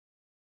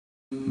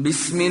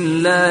بسم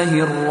الله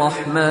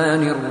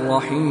الرحمن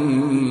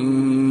الرحيم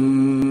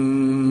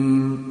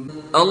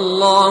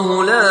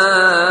الله لا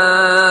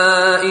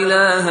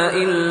إله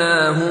إلا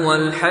هو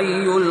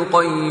الحي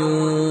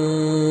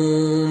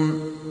القيوم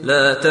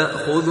لا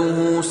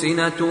تأخذه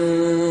سنة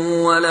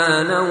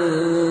ولا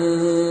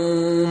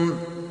نوم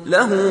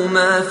له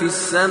ما في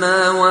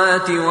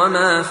السماوات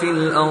وما في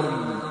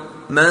الأرض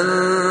من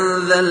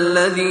ذا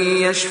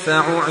الذي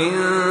يشفع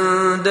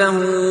عنده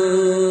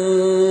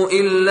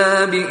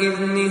إلا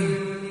بإذنه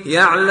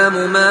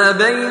يعلم ما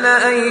بين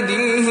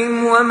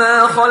أيديهم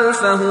وما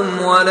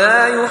خلفهم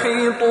ولا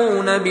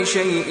يحيطون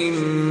بشيء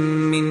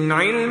من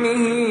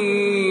علمه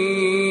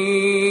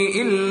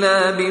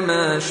إلا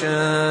بما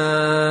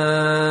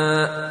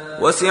شاء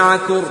وسع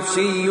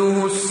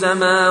كرسيه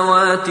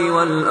السماوات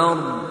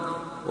والأرض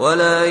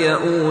ولا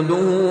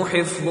يؤوده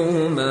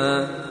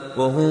حفظهما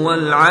وهو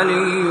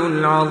العلي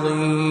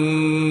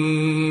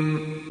العظيم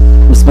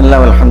بسم الله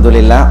والحمد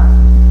لله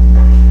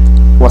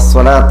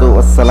والصلاة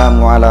والسلام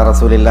على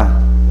رسول الله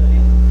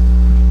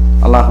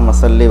اللهم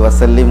صل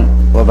وسلم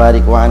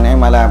وبارك وأنعم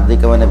على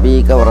عبدك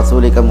ونبيك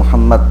ورسولك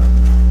محمد.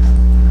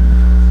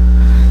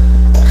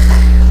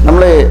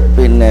 നമ്മൾ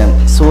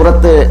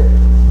സൂറത്ത്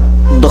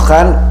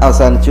ദുഖാൻ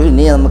അവസാനിച്ചു.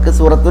 ഇനി നമുക്ക്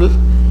സൂറത്തുൽ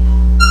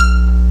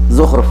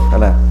സുഹ്റുഫ്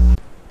അല്ലേ.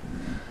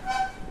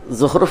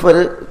 സുഹ്റുഫ്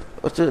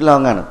കുറച്ച്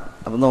ലോങ് ആണ്.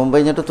 അപ്പം നോമ്പ്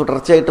കഴിഞ്ഞിട്ട്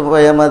തുടർച്ചയായിട്ട്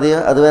പോയാൽ മതിയോ?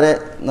 അതുവരെ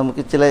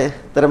നമുക്ക് ചില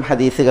ഇത്തരം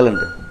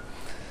ഹദീസുകളുണ്ട്,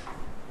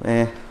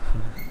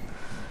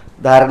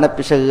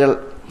 ധാരണപ്പിശകുകൾ.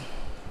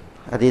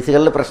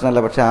 ഹദീസുകളിൽ പ്രശ്നമല്ല,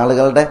 പക്ഷെ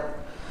ആളുകളുടെ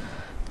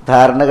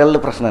ധാരണകളിൽ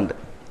പ്രശ്നമുണ്ട്.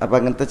 അപ്പം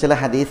അങ്ങനത്തെ ചില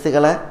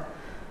ഹദീസുകളെ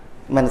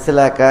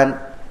മനസ്സിലാക്കാൻ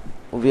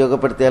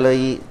ഉപയോഗപ്പെടുത്തിയാലോ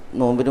ഈ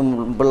നോമ്പിന്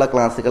മുമ്പുള്ള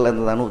ക്ലാസ്സുകൾ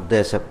എന്നതാണ്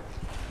ഉദ്ദേശം.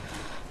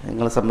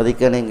 നിങ്ങൾ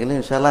സമ്മതിക്കുകയാണെങ്കിൽ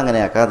ഇൻഷാ അല്ലാഹ്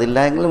അങ്ങനെയാക്കാം. അതില്ല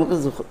എങ്കിൽ നമുക്ക്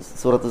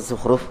സൂറത്ത്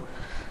സുഹ്റുഫ്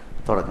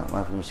തുടങ്ങാം.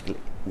 മാഫി മുഷ്കിൽ.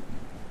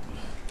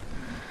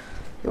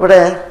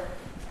 ഇവിടെ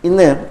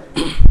ഇന്ന്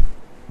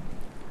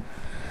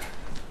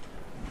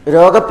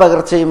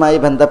രോഗപ്പകർച്ചയുമായി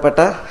ബന്ധപ്പെട്ട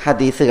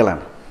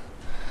ഹദീസുകളാണ്.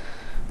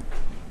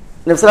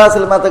 നബി സല്ലല്ലാഹു അലൈഹി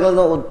വസല്ലം തങ്ങളിൽ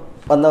നിന്ന്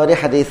വന്ന ഒരു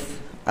ഹദീസ്,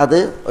 അത്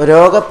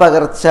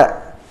രോഗപ്പകർച്ച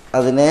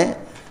അതിനെ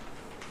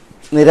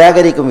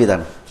നിരാകരിക്കും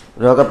വിധമാണ്.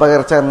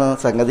 രോഗപ്പകർച്ച എന്ന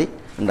സംഗതി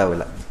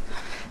ഉണ്ടാവില്ല.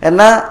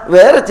 എന്നാൽ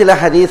വേറെ ചില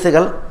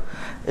ഹദീസുകൾ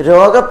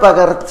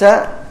രോഗപ്പകർച്ച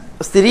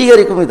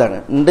സ്ഥിരീകരിക്കും വിധമാണ്,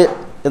 ഉണ്ട്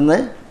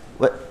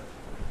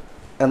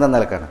എന്ന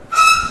നിലക്കാണ്.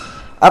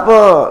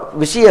 അപ്പോൾ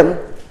വിഷയം,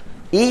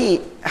 ഈ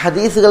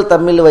ഹദീസുകൾ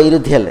തമ്മിൽ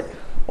വൈരുദ്ധ്യമല്ലേ.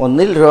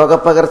 ഒന്നിൽ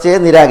രോഗപ്പകർച്ചയെ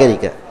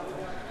നിരാകരിക്കുക,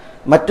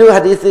 മറ്റു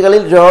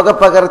ഹദീസുകളിൽ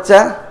രോഗപ്പകർച്ച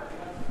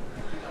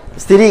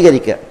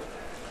സ്ഥിരീകരിക്കുക.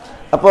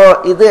 അപ്പോൾ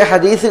ഇത്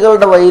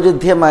ഹദീസുകളുടെ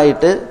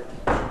വൈരുദ്ധ്യമായിട്ട്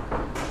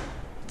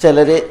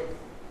ചിലർ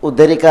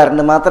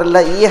ഉദ്ധരിക്കാറുണ്ട്. മാത്രമല്ല,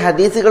 ഈ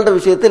ഹദീസുകളുടെ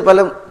വിഷയത്തിൽ പല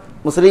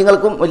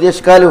മുസ്ലിങ്ങൾക്കും വലിയ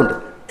ഇഷ്കാലുമുണ്ട്.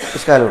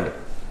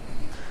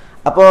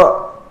 അപ്പോൾ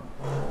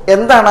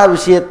എന്താണ് ആ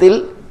വിഷയത്തിൽ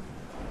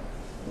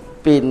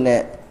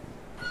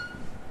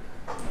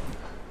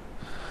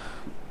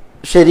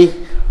ശരി?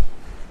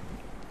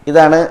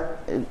 ഇതാണ്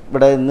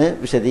ഇവിടെ ഇന്ന്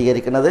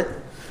വിശദീകരിക്കുന്നത്.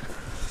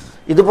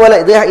 ഇതുപോലെ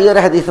ഈ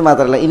ഒരു ഹദീസ്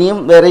മാത്രമല്ല, ഇനിയും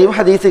വേറെയും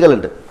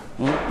ഹദീസുകളുണ്ട്.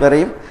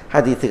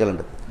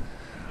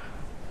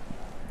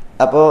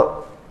 അപ്പോൾ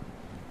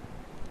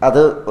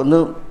അത്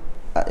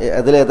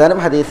അതിലേതാനും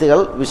ഹദീസുകൾ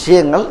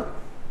വിഷയങ്ങൾ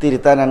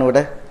തിരുത്താനാണ്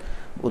ഇവിടെ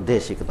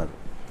ഉദ്ദേശിക്കുന്നത്.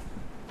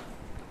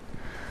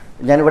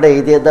 ഞാനിവിടെ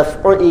എഴുതിയ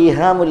ദഫ്ഉ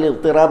ഈഹാമുൽ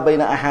ഇഖ്തിറാബ്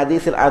ബൈന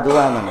അഹാദീസിൽ അദ്വ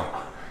എന്നാണ്.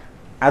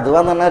 അദ്വ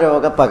എന്ന് പറഞ്ഞാൽ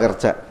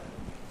രോഗപ്പകർച്ച,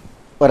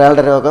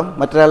 ഒരാളുടെ രോഗം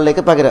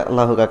മറ്റൊരാളിലേക്ക് പകരുക.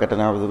 അല്ലാഹു കാക്കട്ടെ,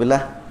 നഊദു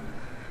ബില്ലാഹ്.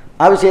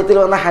 ആ വിഷയത്തിൽ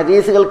വന്ന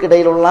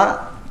ഹദീസുകൾക്കിടയിലുള്ള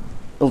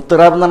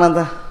ഇഖ്തിറാബ് എന്ന് പറഞ്ഞാൽ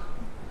എന്താ?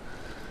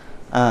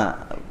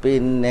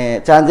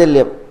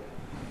 ചാഞ്ചല്യം,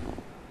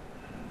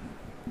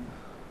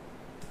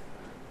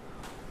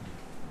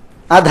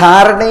 ആ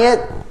ധാരണയെ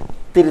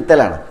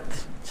തിരുത്തലാണ്,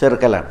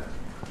 ചെറുക്കലാണ്.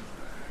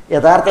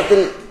 യഥാർത്ഥത്തിൽ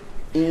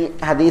ഈ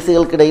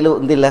ഹദീസുകൾക്കിടയിൽ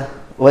എന്തില്ല?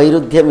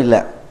 വൈരുദ്ധ്യമല്ല.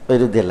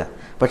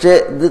 പക്ഷേ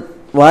ഇത്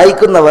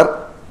വായിക്കുന്നവർ,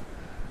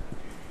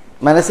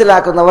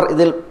 മനസ്സിലാക്കുന്നവർ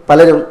ഇതിൽ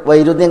പലരും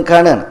വൈരുദ്ധ്യം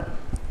കാണുകയാണ്.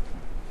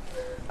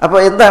 അപ്പോൾ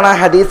എന്താണ് ആ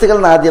ഹദീസുകൾ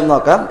എന്ന് ആദ്യം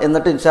നോക്കാം,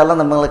 എന്നിട്ട് ഇൻഷാ അല്ലാഹ്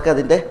നമ്മൾക്ക്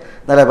അതിൻ്റെ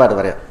നിലപാട്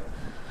പറയാം.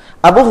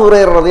 അബൂ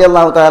ഹുറൈറ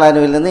റളിയല്ലാഹു തആല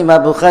അൻഹുവിൽ നിന്ന് ഇമാം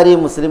ബുഖാരിയും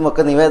മുസ്ലിമും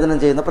ഒക്കെ നിവേദനം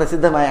ചെയ്യുന്ന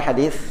പ്രസിദ്ധമായ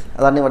ഹദീസ്,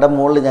 അതാണ് ഇവിടെ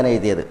മുകളിൽ ഞാൻ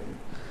എഴുതിയത്.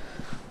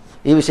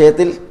 ഈ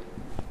വിഷയത്തിൽ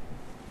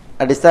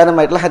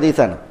അടിസ്ഥാനമായിട്ടുള്ള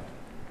ഹദീസാണ്.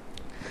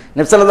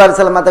 നബി സല്ലല്ലാഹു അലൈഹി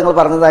വസല്ലം തങ്ങൾ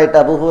പറഞ്ഞതായിട്ട്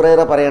അബൂ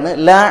ഹുറൈറ പറയാണ്,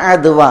 ലാ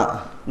അദ്വ.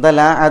 എന്താ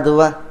ലാ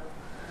അദ്വ?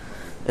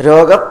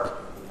 രോഗം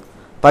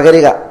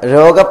പകരുക,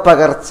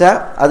 രോഗപ്പകർച്ച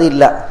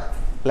അതില്ല.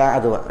 ലാ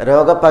അദ്വ,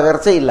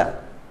 രോഗപ്പകർച്ച ഇല്ല.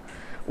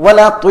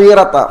 വലാ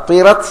തുയറത്ത,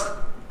 തുയറത്ത്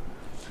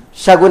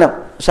ശകുനം,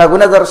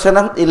 ശകുന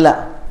ദർശനം ഇല്ല.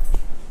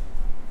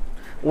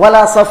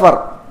 വലാ സഫർ,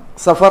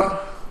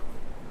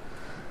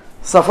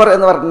 സഫർ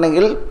എന്ന്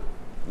പറഞ്ഞിട്ടുണ്ടെങ്കിൽ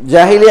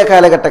ജാഹിലിയ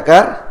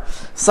കാലഘട്ടക്കാർ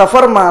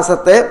സഫർ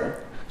മാസത്തെ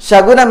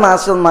ശകുന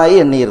മാസമായി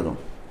എണ്ണിയിരുന്നു.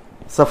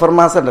 സഫർ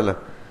മാസം ഉണ്ടല്ലോ,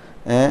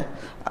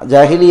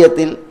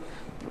 ജാഹിലിയത്തിൽ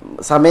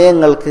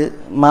സമയങ്ങൾക്ക്,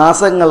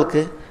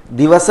 മാസങ്ങൾക്ക്,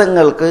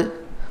 ദിവസങ്ങൾക്ക്,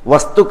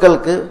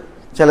 വസ്തുക്കൾക്ക്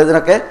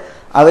ചിലതിനൊക്കെ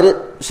അവർ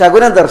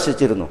ശകുനം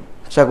ദർശിച്ചിരുന്നു.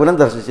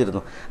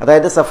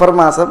 അതായത് സഫർ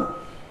മാസം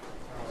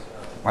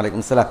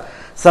വലൈക്കും സലാം.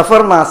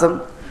 സഫർ മാസം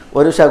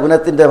ഒരു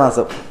ശകുനത്തിൻ്റെ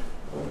മാസം.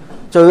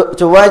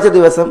 ചൊവ്വാഴ്ച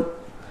ദിവസം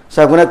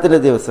ശകുനത്തിൻ്റെ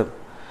ദിവസം.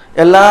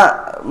 എല്ലാ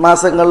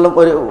മാസങ്ങളിലും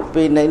ഒരു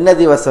ഇന്ന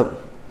ദിവസം.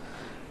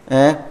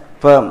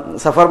 ഇപ്പം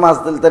സഫർ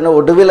മാസത്തിൽ തന്നെ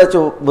ഒടുവിലെ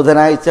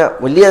ബുധനാഴ്ച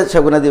വലിയ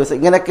ശകുന ദിവസം.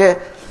 ഇങ്ങനെയൊക്കെ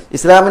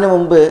ഇസ്ലാമിന്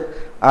മുമ്പ്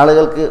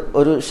ആളുകൾക്ക്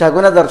ഒരു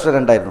ശകുന ദർശനം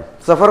ഉണ്ടായിരുന്നു.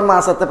 സഫർ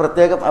മാസത്തെ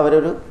പ്രത്യേകം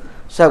അവരൊരു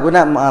ശകുന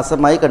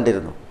മാസമായി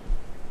കണ്ടിരുന്നു.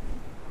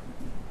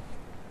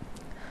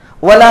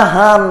 വല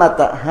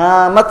ഹാമത്ത്,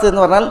 ഹാമത്ത്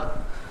എന്ന് പറഞ്ഞാൽ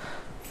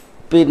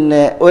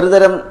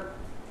ഒരുതരം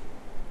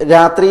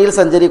രാത്രിയിൽ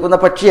സഞ്ചരിക്കുന്ന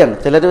പക്ഷിയാണ്.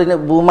 ചിലർ പിന്നെ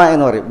ഭൂമ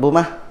എന്ന് പറയും.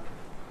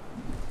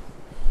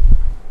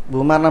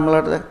 ഭൂമ നമ്മളെ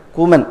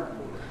കൂമൻ.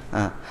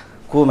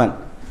 കൂമൻ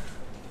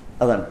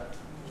അതാണ്.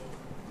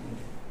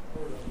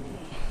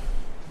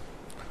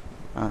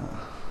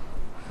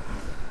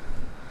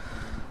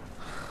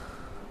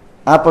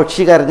 ആ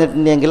പക്ഷി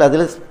കരഞ്ഞിട്ടുണ്ടെങ്കിൽ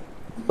അതിൽ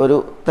ഒരു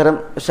തരം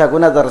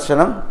ശകുന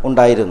ദർശനം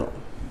ഉണ്ടായിരുന്നു.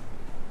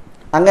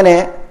 അങ്ങനെ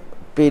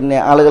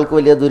ആളുകൾക്ക്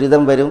വലിയ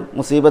ദുരിതം വരും,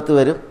 മുസീബത്ത്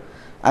വരും.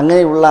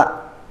 അങ്ങനെയുള്ള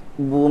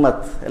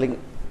ഭൂമത്ത് അല്ലെങ്കിൽ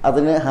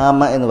അതിന് ഹാമ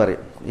എന്ന്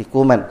പറയും, ഈ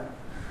കൂമൻ.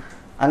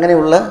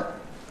 അങ്ങനെയുള്ള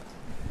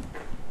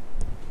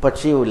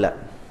പക്ഷിയുമില്ല.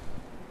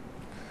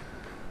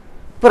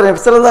 ഇപ്പോൾ നബി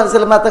സല്ലല്ലാഹു അലൈഹി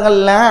വസല്ലം തങ്ങൾ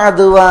ലാ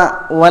അദ്വ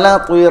വലാ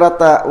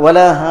തുയറത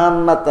വലാ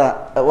ഹാമത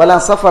വലാ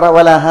സഫറ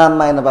വലാ ഹാമ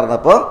എന്ന്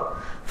പറഞ്ഞപ്പോൾ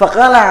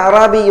ഫഖാല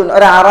അറാബിയുൻ,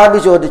 ഒരു അറാബി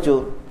ചോദിച്ചു,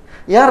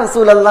 യാ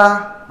റസൂലല്ലാഹ്,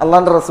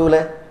 അല്ലാഹുവിൻ്റെ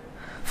റസൂലേ,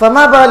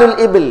 ഫമാ ബാലുൽ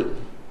ഇബിൽ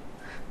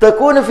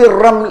തകൂനു ഫിർ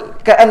റംൽ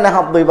കഅന്നഹ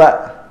ദിബ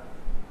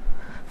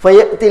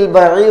ഫയഅതിൽ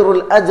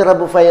ബഈറുൽ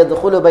അജ്റബ്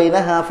ഫയദ്ഖുലു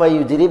ബൈനഹാ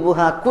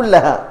ഫയുജ്രിബുഹാ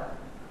കുല്ലഹാ.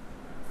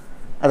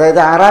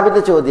 അതായത്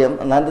അറാബിൻ്റെ ചോദ്യം,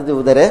 അല്ലാഹുവിൻ്റെ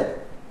ദൂതരെ,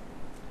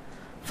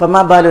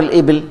 ഫമാ ബാലുൽ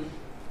ഇബിൽ,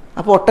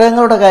 അപ്പോൾ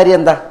ഒട്ടകങ്ങളുടെ കാര്യം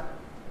എന്താ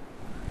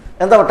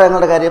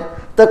ഒട്ടകങ്ങളുടെ കാര്യം?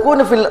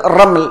 തകൂനു ഫിൽ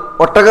റംൽ,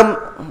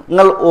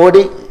 ഒട്ടകങ്ങൾ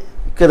ഓടി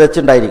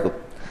കിതച്ചുണ്ടായിരിക്കും.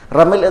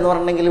 റമിൽ എന്ന്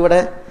പറഞ്ഞിട്ടുണ്ടെങ്കിൽ ഇവിടെ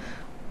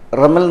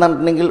റമിൽ എന്ന്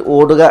പറഞ്ഞിട്ടുണ്ടെങ്കിൽ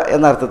ഓടുക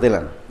എന്ന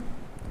അർത്ഥത്തിലാണ്.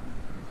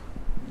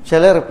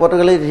 ചില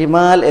റിപ്പോർട്ടുകളിൽ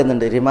റിമാൽ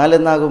എന്നുണ്ട്. റിമാൽ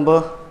എന്നാകുമ്പോൾ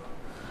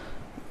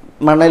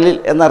മണലിൽ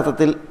എന്ന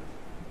അർത്ഥത്തിൽ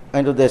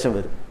അതിൻ്റെ ഉദ്ദേശം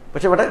വരും.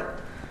 പക്ഷെ ഇവിടെ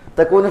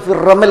തക്കൂന് ഫിർ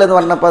റമിൽ എന്ന്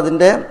പറഞ്ഞപ്പോൾ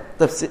അതിൻ്റെ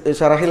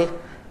ഷറഹിൽ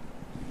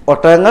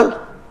ഒട്ടകങ്ങൾ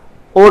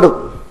ഓടും.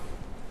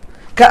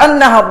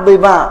 കഅന്നഹ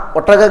ദിബ,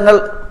 ഒട്ടകങ്ങൾ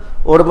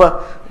ഓടുമ്പോൾ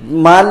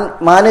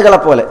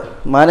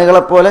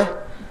മാനുകളെപ്പോലെ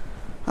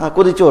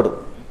കുതിച്ചോടും.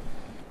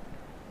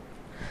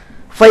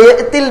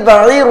 ഫയത്തിൽ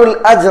ബഈറുൽ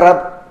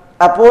അജ്റബ്,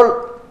 അപ്പോൾ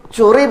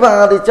ചൊറി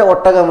ബാധിച്ച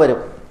ഒട്ടകം വരും.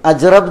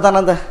 അജ്റബ് എന്നാണ്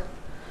എന്താ?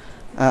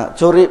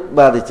 ചൊറി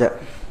ബാധിച്ച,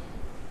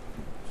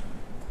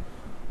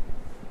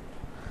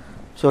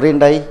 ചൊറി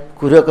ഉണ്ടായി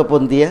കുരുവൊക്കെ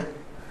പൊന്തിയ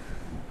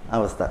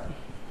അവസ്ഥ.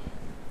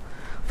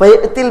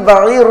 ഫയത്തിൽ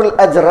ബഈറുൽ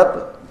അജ്റബ്,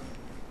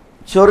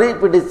 ചൊറി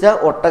പിടിച്ച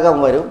ഒട്ടകം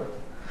വരും.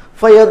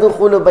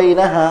 ഫയദ്ഖുലു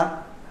ബൈനഹ,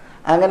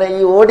 അങ്ങനെ ഈ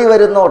ഓടി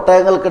വരുന്ന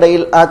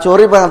ഒട്ടകങ്ങൾക്കിടയിൽ ആ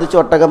ചൊറി ബാധിച്ച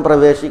ഒട്ടകം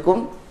പ്രവേശിക്കും.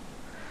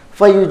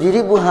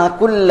 ഫയുജ്രിബുഹ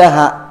കുല്ലഹ,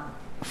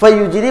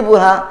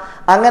 ഫയുജ്രിബുഹ,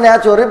 അങ്ങനെ ആ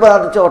ചൊറി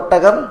ബാധിച്ച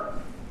ഒട്ടകം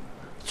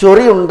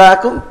ചൊറി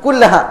ഉണ്ടാക്കും.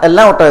 കുല്ലഹ,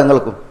 എല്ലാ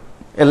ഒട്ടകങ്ങൾക്കും.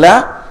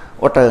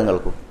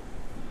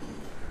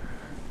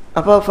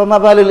 അപ്പോൾ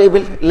ഫമബാലുൽ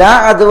ഇബിൽ ലാ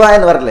അദ്വ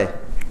എന്ന് പറഞ്ഞില്ലേ,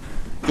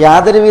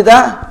 യാതൊരുവിധ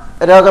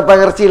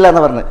രോഗപകർച്ചയില്ല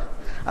എന്ന് പറഞ്ഞ്.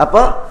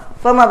 അപ്പോൾ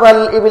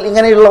ഫമബാലുൽ ഇബിൽ,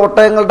 ഇങ്ങനെയുള്ള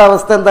ഒട്ടകങ്ങളുടെ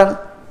അവസ്ഥ എന്താണ്?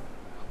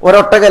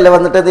 ഒരൊട്ടകല്ലേ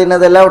വന്നിട്ട്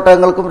തിന്നത് എല്ലാ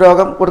ഒട്ടകങ്ങൾക്കും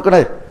രോഗം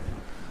കൊടുക്കണേ?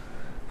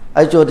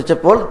 അത്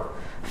ചോദിച്ചപ്പോൾ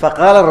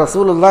ഫഖാല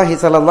റസൂലുള്ളാഹി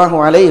സ്വല്ലല്ലാഹു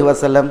അലൈഹി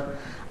വസല്ലം,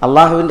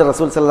 അള്ളാഹുവിൻ്റെ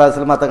റസൂൽ സല്ലല്ലാഹു അലൈഹി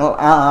വസല്ലം തങ്ങൾ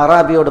ആ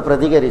അറാബിയോട്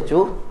പ്രതികരിച്ചു,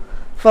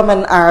 ഫമൻ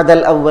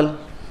അഅദൽ അവൽ,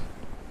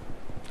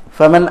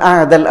 ഫമൻ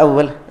അഅദൽ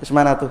അവൽ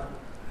ഇസ്മാനാത്തു.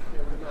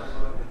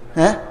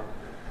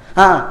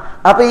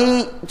 അപ്പൊ ഈ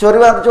ചൊറി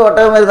ബാധിച്ച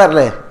ഒട്ടകം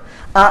വരുന്നല്ലേ,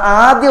 ആ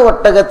ആദ്യ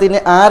ഒട്ടകത്തിന്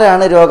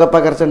ആരാണ്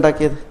രോഗപകർച്ച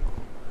ഉണ്ടാക്കിയത്?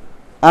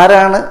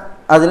 ആരാണ്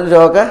അതിന്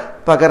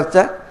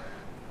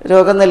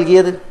രോഗം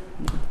നൽകിയത്?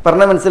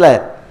 പറഞ്ഞ മനസ്സിലായ?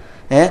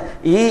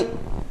 ഈ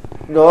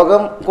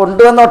രോഗം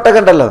കൊണ്ടുവന്ന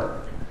ഒട്ടകണ്ടല്ലോ,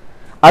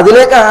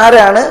 അതിലേക്ക്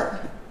ആരാണ്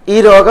ഈ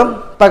രോഗം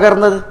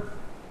പകർന്നത്?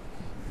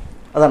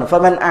 അതാണ്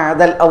ഫമൻ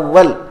അഅദൽ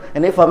അവൽ.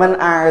 ഇനി ഫമൻ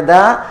അഅദ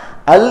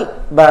അൽ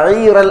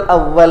ബഈറൽ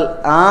അവൽ,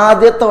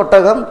 ആദ്യത്തെ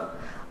ഒട്ടകം,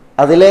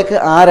 അതിലേക്ക്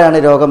ആരാണ്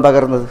രോഗം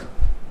പകർന്നത്?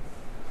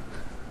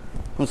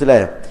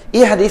 മനസ്സിലായോ? ഈ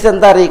ഹദീസ്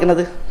എന്താ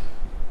അറിയിക്കുന്നത്?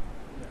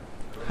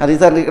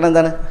 ഹദീസ് അറിയിക്കുന്നത്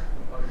എന്താണ്?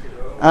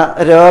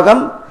 രോഗം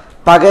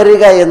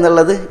പകരുക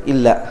എന്നുള്ളത്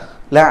ഇല്ല,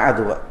 ലാ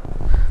അദ്വ.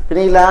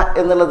 പിന്നെ ഈ ലാ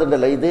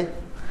എന്നുള്ളതുണ്ടല്ലോ, ഇത്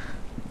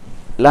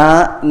ലാ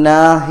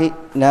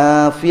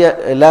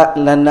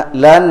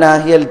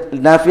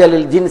നാഫിയ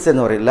ലിൽ ജിൻസ്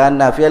എന്ന് പറയും. ലാ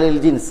നാഫിയ ലിൽ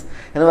ജിൻസ്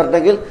എന്ന്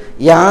പറഞ്ഞെങ്കിൽ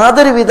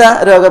യാതൊരുവിധ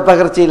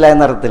രോഗപകർച്ചയില്ല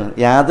എന്ന അർത്ഥത്തിലാണ്.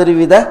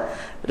 യാതൊരുവിധ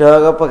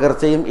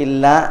രോഗപകർച്ചയും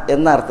ഇല്ല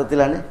എന്ന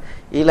അർത്ഥത്തിലാണ്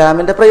ഈ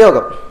ലാമിൻ്റെ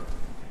പ്രയോഗം.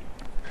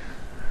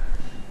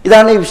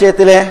 ഇതാണ് ഈ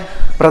വിഷയത്തിലെ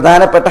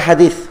പ്രധാനപ്പെട്ട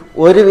ഹദീസ്.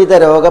 ഒരുവിധ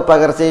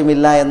രോഗപകർച്ചയും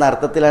ഇല്ല എന്ന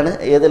അർത്ഥത്തിലാണ്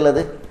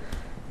ഏതുള്ളത്?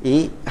 ഈ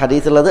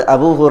ഹദീസുള്ളത്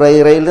അബൂ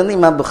ഹുറൈറയിൽ നിന്ന്.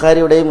 ഇമാം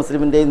ബുഖാരിയുടെയും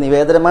മുസ്ലിമിൻ്റെയും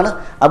നിവേദനമാണ്.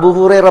 അബൂ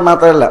ഹുറൈറ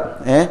മാത്രമല്ല,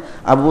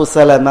 അബൂ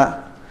സലമ,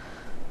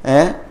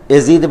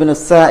 യസീദ് ബിൻ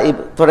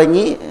സായിബ്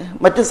തുടങ്ങി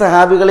മറ്റു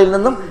സഹാബികളിൽ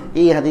നിന്നും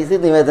ഈ ഹദീസ്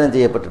നിവേദനം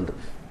ചെയ്യപ്പെട്ടിട്ടുണ്ട്.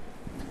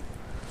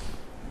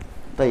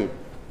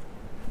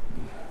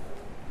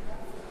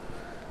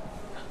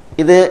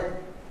 ഇത്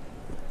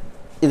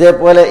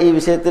ഇതേപോലെ ഈ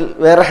വിഷയത്തിൽ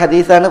വേറെ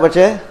ഹദീസാണ്.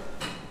 പക്ഷേ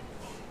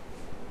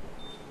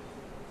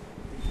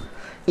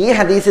ഈ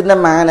ഹദീസിന്റെ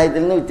മാന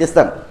ഇതിൽ നിന്ന്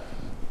വ്യത്യസ്തമാണ്.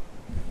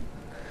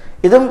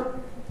 ഇതും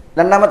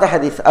രണ്ടാമത്തെ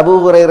ഹദീസ് അബൂ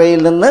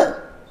ഹുറൈറയിൽ നിന്ന്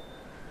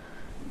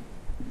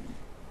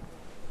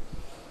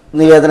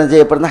നിവേദനം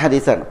ചെയ്യപ്പെടുന്ന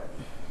ഹദീസാണ്,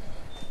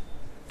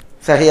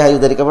 സഹിഹായി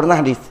ഉദ്ധരിക്കപ്പെടുന്ന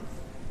ഹദീസ്.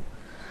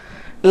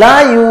 ലാ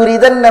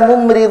യൂരിദന്ന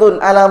മുംരിദുൻ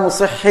അലാ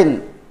മുസഹിൻ,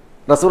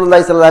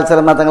 റസൂലുള്ളാഹി സ്വല്ലല്ലാഹു അലൈഹി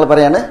വസല്ലം തങ്ങൾ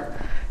പറയാണ്,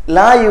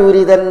 ലാ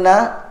യൂരിദന്ന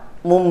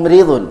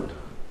മുംരിദുൻ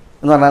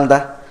എന്ന് പറഞ്ഞാൽ എന്താ?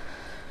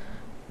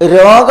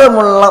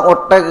 രോഗമുള്ള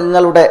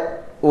ഒട്ടകങ്ങളുടെ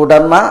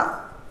ഉടമ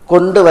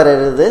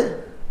കൊണ്ടുവരരുത്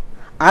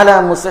അലാ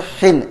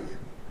മുസഹിൻ,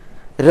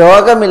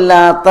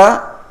 രോഗമില്ലാത്ത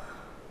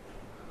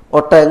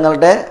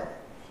ഒട്ടകങ്ങളുടെ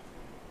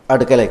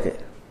അടുക്കലേക്ക്.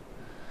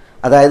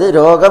 അതായത്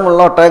രോഗമുള്ള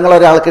ഒട്ടകങ്ങൾ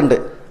ഒരാൾക്കുണ്ട്,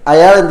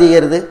 അയാൾ എന്ത്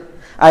ചെയ്യരുത്?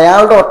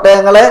 അയാളുടെ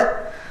ഒട്ടകങ്ങളെ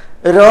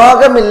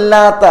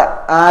രോഗമില്ലാത്ത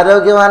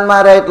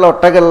ആരോഗ്യവാന്മാരായിട്ടുള്ള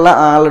ഒട്ടകമുള്ള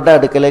ആളുടെ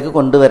അടുക്കലേക്ക്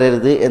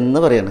കൊണ്ടുവരരുത് എന്ന്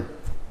പറയണം.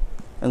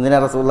 എന്തിനാ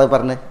റസൂലുള്ളാഹി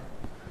പറഞ്ഞത്?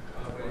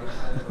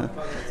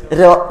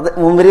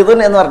 മുംരിദുൻ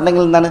എന്ന്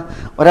പറഞ്ഞെങ്കിൽ എന്താണ്?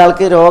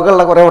 ഒരാൾക്ക്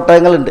രോഗമുള്ള കുറേ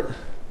ഒട്ടകങ്ങളുണ്ട്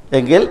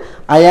എങ്കിൽ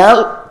അയാൾ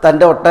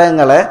തൻ്റെ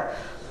ഒട്ടകങ്ങളെ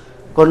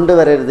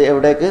കൊണ്ടുവരരുത്.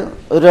 എവിടേക്ക്?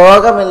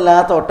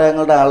 രോഗമില്ലാത്ത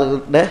ഒട്ടകങ്ങളുടെ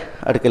ആളുകളുടെ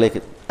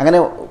അടുക്കലേക്ക്. അങ്ങനെ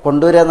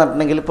കൊണ്ടുവരിക എന്ന്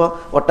പറഞ്ഞിട്ടുണ്ടെങ്കിൽ ഇപ്പോൾ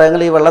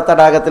ഒട്ടകങ്ങൾ ഈ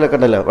വെള്ളത്തടാകത്തിലൊക്കെ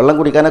ഉണ്ടല്ലോ, വെള്ളം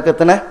കുടിക്കാനൊക്കെ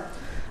എത്തണേ,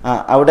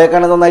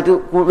 അവിടേക്കാണ് നന്നായിട്ട്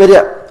വരിക.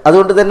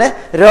 അതുകൊണ്ട് തന്നെ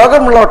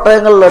രോഗമുള്ള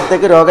ഒട്ടകങ്ങളുടെ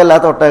അടുത്തേക്ക്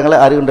രോഗമില്ലാത്ത ഒട്ടകങ്ങളെ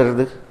ആരും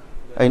കൊണ്ടുവരരുത്,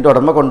 അതിൻ്റെ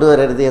ഉടമ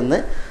കൊണ്ടുവരരുത് എന്ന്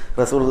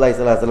റസൂലുള്ളാഹി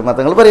സ്വല്ലല്ലാഹു അലൈഹി വസല്ലം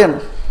തങ്ങൾ പറയാണ്.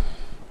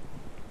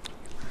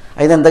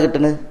 അതിനെന്താ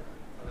കിട്ടണത്?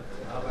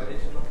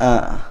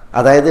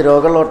 അതായത്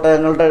രോഗമുള്ള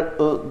ഒട്ടകങ്ങളുടെ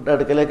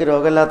അടുക്കലേക്ക്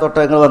രോഗമില്ലാത്ത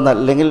ഒട്ടകങ്ങൾ വന്നാൽ,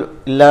 അല്ലെങ്കിൽ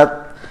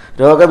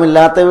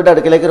രോഗമില്ലാത്തവരുടെ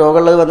അടുക്കലേക്ക്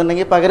രോഗമുള്ളത്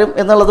വന്നിട്ടുണ്ടെങ്കിൽ പകരം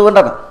എന്നുള്ളത്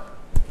കൊണ്ടാണ്.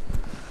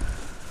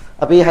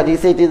 അപ്പോൾ ഈ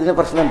ഹദീസായിട്ട് ഇതിന്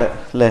പ്രശ്നമുണ്ട്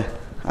അല്ലേ,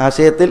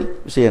 ആശയത്തിൽ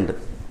വിഷയമുണ്ട്.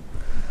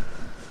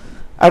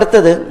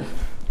 അടുത്തത്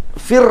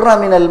ഫിറ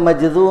മിനൽ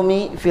മജ്ദൂമി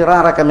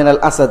ഫിറാറക മിനൽ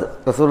അസദ്,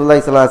 റസൂലുള്ളാഹി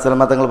സ്വല്ലല്ലാഹു അലൈഹി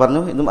വസല്ലം തങ്ങൾ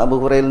പറഞ്ഞു. ഇതും അബൂ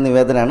ഹുറൈറയിൽ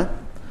നിവേദനാണ്.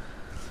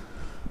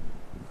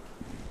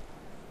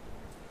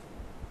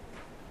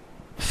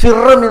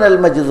 ഫിറ മിനൽ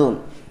മജ്ദൂം,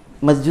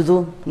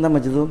 മജ്ദൂം എന്താ?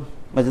 മജ്ദൂം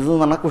എന്ന്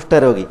പറഞ്ഞാൽ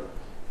കുഷ്ഠരോഗി.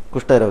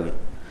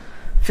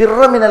 ഫിറ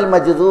മിനൽ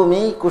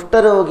മജ്ദൂമി,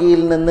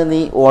 കുഷ്ഠരോഗിയിൽ നിന്ന്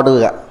നീ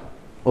ഓടുക.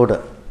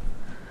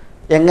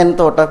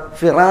 എങ്ങനത്തെ ഓട്ടം?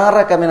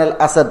 ഫിറാറക മിനൽ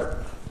അസദ്,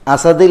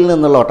 അസദിൽ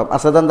നിന്നുള്ള ഓട്ടം.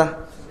 അസദ് എന്താ?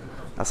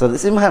 അസദ്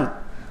സിംഹാണ്.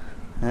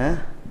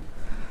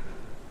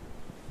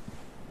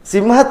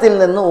 സിംഹത്തിൽ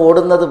നിന്ന്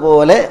ഓടുന്നത്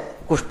പോലെ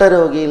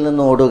കുഷ്ഠരോഗിയിൽ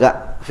നിന്ന് ഓടുക.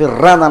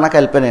 ഫിറ എന്ന് പറഞ്ഞ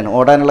കൽപ്പനയാണ്,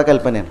 ഓടാനുള്ള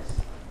കൽപ്പനയാണ്.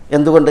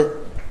 എന്തുകൊണ്ടാ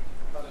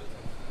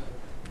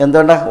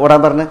ഓടാൻ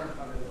പറഞ്ഞത്?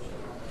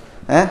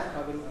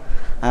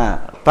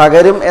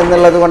 പകരും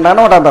എന്നുള്ളത് കൊണ്ടാണ്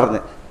ഓടാൻ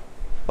പറഞ്ഞത്.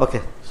 ഓക്കെ,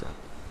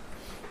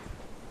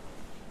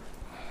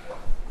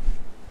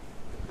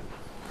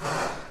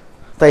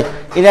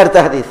 ഇനി അടുത്ത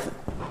ഹദീസ്.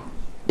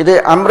 ഇത്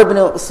അംർ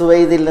ഇബ്നു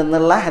സുവൈദിൽ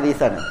നിന്നുള്ള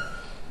ഹദീസാണ്,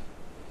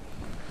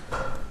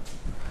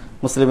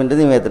 മുസ്ലിമിന്റെ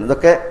നിവേദനം.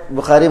 ഇതൊക്കെ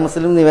ബുഖാരി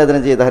മുസ്ലിം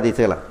നിവേദനം ചെയ്ത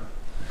ഹദീസുകളാണ്.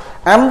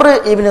 അംർ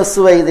ഇബ്നു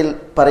സുവൈദിൽ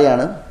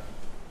പറയാണ്,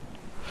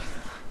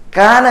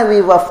 കാന വി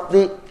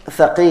വഫ്ദി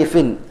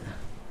സഖീഫിൻ,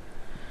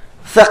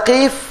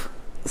 സഖീഫ്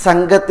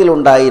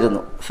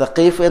സംഘത്തിലുണ്ടായിരുന്നു.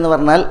 സഖീഫ് എന്ന്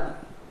പറഞ്ഞാൽ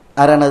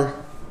ആരാണത്?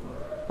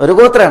 ഒരു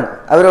ഗോത്രമാണ്.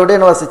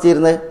 അവരെവിടെയാണ്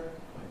വസിച്ചിരുന്നത്?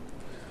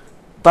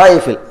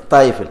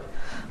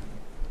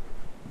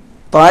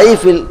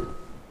 തായിഫിൽ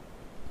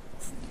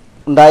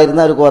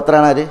ഉണ്ടായിരുന്ന ഒരു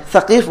ഗോത്രമാണ് ആര്?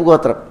 സഖീഫ്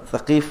ഗോത്രം.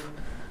 സഖീഫ്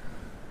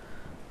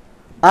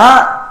ആ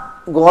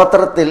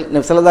ഗോത്രത്തിൽ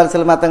നബി സല്ലല്ലാഹു അലൈഹി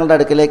വസല്ലം തങ്ങളുടെ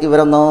അടുക്കിലേക്ക്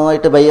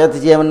ഇവരൊന്നായിട്ട് ബൈഅത്ത്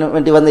ചെയ്യാൻ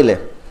വേണ്ടി വന്നില്ലേ?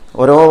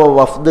 ഓരോ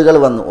വഫ്ദുകൾ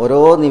വന്നു, ഓരോ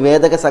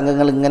നിവേദക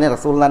സംഘങ്ങൾ ഇങ്ങനെ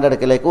റസൂലുള്ളാഹിന്റെ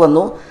അടുക്കിലേക്ക്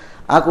വന്നു.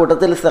 ആ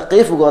കൂട്ടത്തിൽ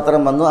സഖീഫ്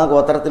ഗോത്രം വന്നു. ആ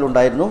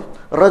ഗോത്രത്തിലുണ്ടായിരുന്നു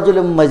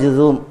റജുലും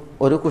മജ്ദൂം,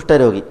 ഒരു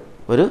കുഷ്ഠരോഗി.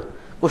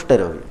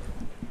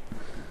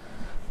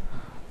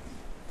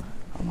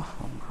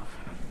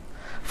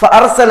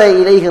 ഫഅർസല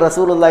ഇലൈഹി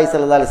റസൂലുള്ളാഹി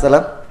സ്വല്ലല്ലാഹു അലൈഹി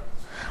വസല്ലം.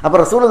 അപ്പോൾ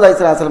റസൂലുള്ളാഹി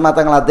സ്വല്ലല്ലാഹു അലൈഹി വസല്ലം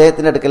തങ്ങൾ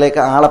അദ്ദേഹത്തിൻ്റെ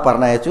അടുക്കലേക്ക് ആളെ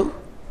പറഞ്ഞയച്ചു.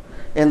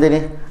 എന്തിന്?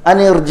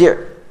 അനിർജി,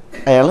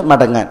 അയാൾ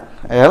മടങ്ങാൻ.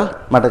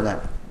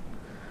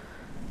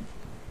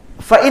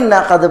 ഫഇന്ന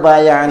ഖദ്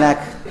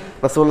ബായഅനാക്,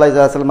 റസൂലുള്ളാഹി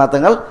സ്വല്ലല്ലാഹു അലൈഹി വസല്ലം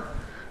തങ്ങൾ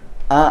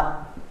ആ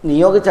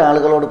നിയോഗിച്ച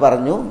ആളുകളോട്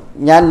പറഞ്ഞു,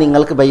 ഞാൻ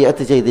നിങ്ങൾക്ക്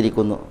ബൈഅത്ത്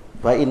ചെയ്തിരിക്കുന്നു.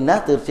 ഫഇന്ന,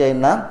 തീർച്ചയായും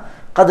നാം,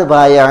 ഖദ്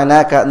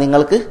ബായഅനാക,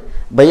 നിങ്ങൾക്ക്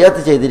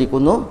ബൈഅത്ത്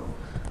ചെയ്തിരിക്കുന്നു,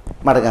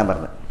 മടങ്ങാൻ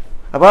പറഞ്ഞു.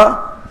 അപ്പോൾ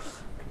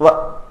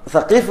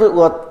സഖീഫ്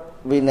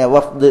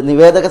വഫ്ദ്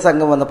നിവേദക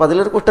സംഘം വന്നപ്പോൾ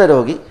അതിലൊരു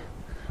കുഷ്ഠരോഗി.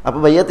 അപ്പോൾ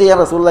ബയ്യത്ത് ചെയ്യാൻ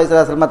റസൂലുള്ളാഹി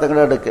സ്വല്ലല്ലാഹു അലൈഹി വസല്ലം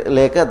തങ്ങളുടെ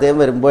അടുക്കലേക്ക് അദ്ദേഹം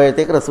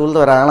വരുമ്പോഴത്തേക്ക് റസൂൽ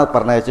ഒരാളെ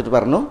പറഞ്ഞയച്ചിട്ട്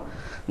പറഞ്ഞു,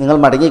 നിങ്ങൾ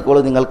മടങ്ങിക്കോളൂ,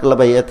 നിങ്ങൾക്കുള്ള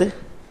ബയ്യത്ത്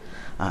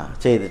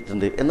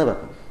ചെയ്തിട്ടുണ്ട് എന്ന്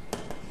പറഞ്ഞു.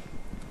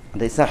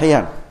 അത്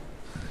സഹിയാണ്.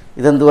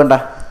 ഇതെന്തുകൊണ്ടാ?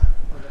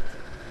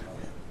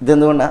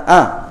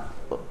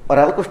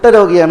 ഒരാൾ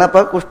കുഷ്ഠരോഗിയാണ്.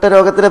 അപ്പോൾ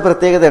കുഷ്ഠരോഗത്തിൻ്റെ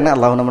പ്രത്യേകതയാണ്,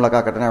 അള്ളാഹു നമ്മളെ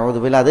കാക്കട്ടെ,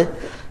 നഊദുബില്ലാ, അത്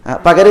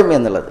പകരും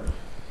എന്നുള്ളത്.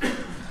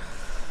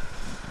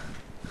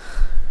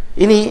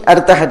 ഇനി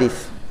അടുത്ത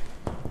ഹദീസ്.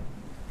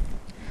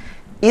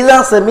 ഇദാ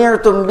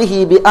സമിഅ്തും ബിഹി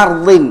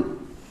ബിഅർദിൻ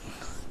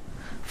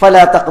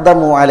ഫലാ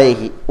തഖ്ദമു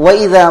അലൈഹി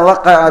വഇദാ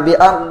വഖഅ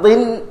ബിഅർദിൻ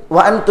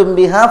വഅൻതും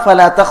ബിഹാ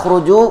ഫലാ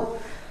തഖ്റുജു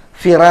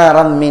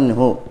ഫിറാറൻ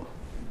മിൻഹു.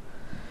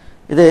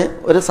 ഇത്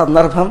ഒരു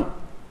സന്ദർഭത്തിൽ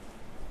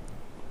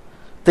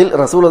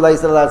റസൂലുള്ളാഹി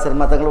സ്വല്ലല്ലാഹു അലൈഹി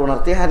വസല്ലം തങ്ങൾ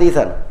ഉണർത്തിയ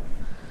ഹദീസാണ്.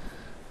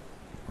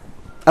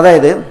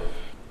 അതായത്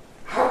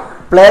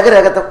പ്ലേഗ്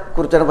രോഗത്തെ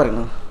കുറിച്ചാണ്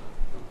പറയുന്നത്.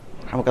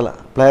 നമുക്കല്ല,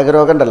 പ്ലേഗ്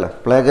രോഗം ഉണ്ടല്ലോ,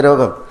 പ്ലേഗ്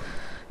രോഗം,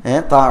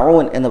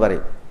 താഊൻ എന്ന്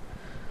പറയും,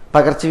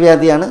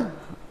 പകർച്ചവ്യാധിയാണ്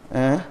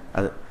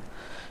അത്.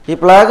 ഈ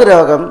പ്ലേഗ്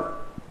രോഗം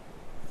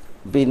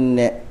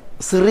പിന്നെ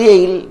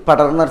സിറിയയിൽ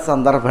പടർന്നൊരു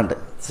സന്ദർഭമുണ്ട്.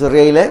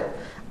 സിറിയയിലെ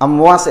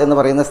അംവാസ് എന്ന്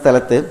പറയുന്ന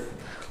സ്ഥലത്ത്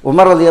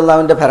ഉമർ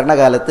റളിയല്ലാഹുവിൻ്റെ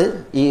ഭരണകാലത്ത്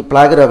ഈ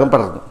പ്ലേഗ് രോഗം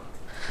പടർന്നു.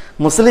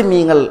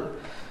 മുസ്ലിമീങ്ങൾ,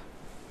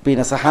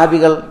 പിന്നെ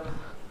സഹാബികൾ,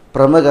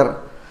 പ്രമുഖർ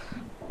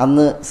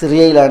അന്ന്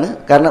സിറിയയിലാണ്.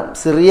 കാരണം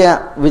സിറിയ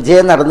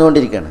വിജയം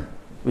നടന്നുകൊണ്ടിരിക്കുകയാണ്.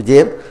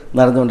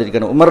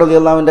 ഉമർ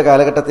റളിയല്ലാഹുവിൻ്റെ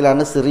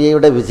കാലഘട്ടത്തിലാണ്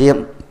സിറിയയുടെ വിജയം.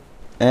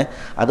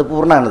 അത്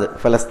പൂർണ്ണമാണത്.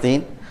 ഫലസ്തീൻ,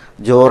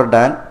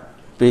 ജോർഡാൻ,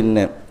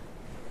 പിന്നെ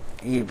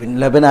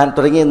ലബനാൻ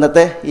തുടങ്ങിയ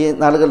ഇന്നത്തെ ഈ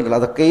നാടുകളുണ്ടല്ലോ,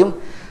 അതൊക്കെയും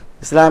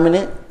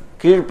ഇസ്ലാമിന്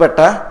കീഴ്പ്പെട്ട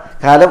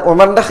കാലം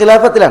ഉമറിൻ്റെ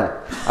ഖിലാഫത്തിലാണ്.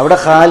 അവിടെ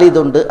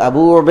ഖാലിദുണ്ട്,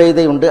 അബൂ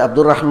ഉബൈദയുണ്ട്,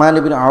 അബ്ദുറഹ്മാൻ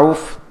ബിൻ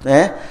ഔഫ്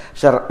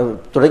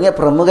തുടങ്ങിയ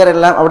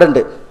പ്രമുഖരെല്ലാം അവിടെ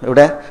ഉണ്ട്.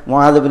 ഇവിടെ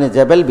മുആദ് ബിൻ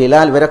ജബൽ,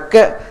 ബിലാൽ,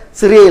 ഇവരൊക്കെ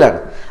സിറിയയിലാണ്.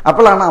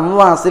 അപ്പോഴാണ്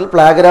അംവാസിൽ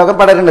പ്ലേഗ് രോഗം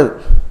പടരുന്നത്.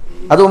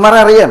 അത് ഉമർ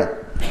അറിയാണ്.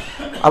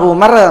 അപ്പോൾ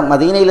ഉമർ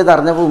മദീനയിൽ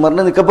അറിഞ്ഞപ്പോൾ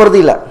ഉമറിന്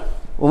നിൽക്കപ്പുറത്തില്ല.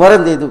 ഉമർ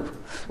എന്ത് ചെയ്തു?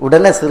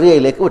 ഉടനെ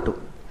സിറിയയിലേക്ക് വിട്ടു.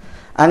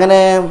 അങ്ങനെ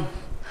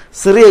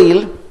സിറിയയിൽ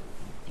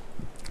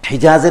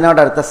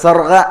ഹിജാസിനോടടുത്ത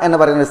സർഗ എന്ന്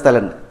പറയുന്ന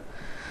സ്ഥലമുണ്ട്.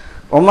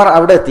 ഉമർ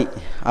അവിടെ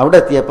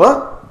എത്തിയപ്പോൾ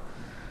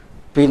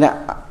പിന്നെ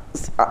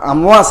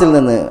അംവാസിൽ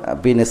നിന്ന്,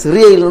 പിന്നെ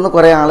സിറിയയിൽ നിന്ന്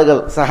കുറേ ആളുകൾ,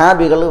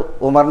 സഹാബികൾ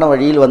ഉമറിൻ്റെ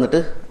വഴിയിൽ വന്നിട്ട്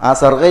ആ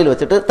സർഗയിൽ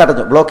വെച്ചിട്ട്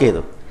തടഞ്ഞു, ബ്ലോക്ക്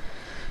ചെയ്തു.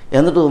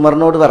 എന്നിട്ട്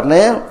ഉമറിനോട്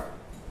പറഞ്ഞ്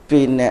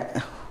പിന്നെ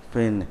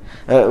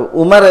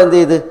ഉമർ എന്ത്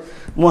ചെയ്ത്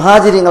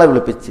മുഹാജിരിങ്ങളെ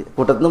വിളിപ്പിച്ച്,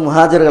 കൂട്ടത്തിൽ നിന്ന്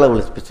മുഹാജിറുകളെ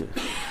വിളിപ്പിച്ചു.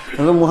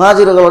 എന്നിട്ട്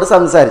മുഹാജിറുകളോട്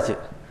സംസാരിച്ചു.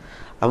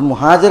 അപ്പം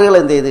മുഹാജിറുകൾ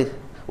എന്ത് ചെയ്ത്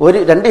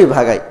രണ്ട്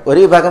വിഭാഗമായി. ഒരു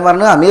വിഭാഗം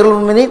പറഞ്ഞു, അമീറുൽ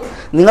മുഅ്മിനീൻ,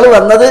 നിങ്ങൾ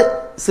വന്നത്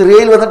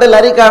സിറിയയിൽ വന്നിട്ട്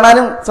എല്ലാവരെയും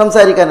കാണാനും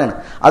സംസാരിക്കാനാണ്.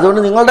 അതുകൊണ്ട്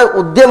നിങ്ങളുടെ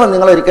ഉദ്യമം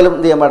നിങ്ങൾ ഒരിക്കലും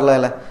എന്ത് ചെയ്യാൻ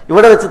പാടില്ല,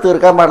 ഇവിടെ വെച്ച്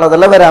തീർക്കാൻ പാടില്ല,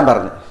 അതെല്ലാം വരാൻ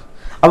പറഞ്ഞു.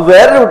 അപ്പം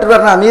വേറൊരു വിട്ട്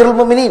പറഞ്ഞു, അമീറുൽ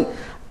മുഅ്മിനീൻ,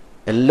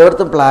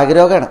 എല്ലായിടത്തും പ്ലേഗ്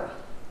രോഗമാണ്.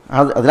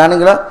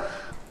 അതിലാണെങ്കിലോ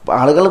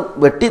ആളുകൾ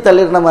വെട്ടി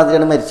തള്ളിയിടുന്ന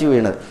മാതിരിയാണ് മരിച്ചു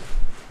വീണത്.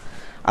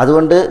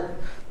 അതുകൊണ്ട്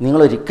നിങ്ങൾ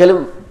ഒരിക്കലും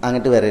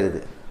അങ്ങോട്ട്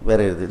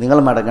വരരുത്, നിങ്ങൾ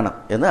മടങ്ങണം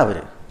എന്ന് അവർ.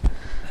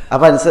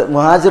 അപ്പം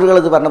മുഹാജിറുകൾ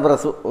ഇത് പറഞ്ഞപ്പോൾ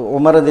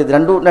ഉമർ എന്ത് ചെയ്ത്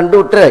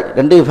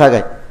രണ്ട്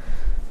വിഭാഗമായി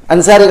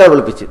അൻസാരികളെ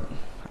വിളിപ്പിച്ചു.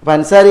 അപ്പം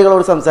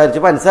അൻസാരികളോട്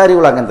സംസാരിച്ചപ്പോൾ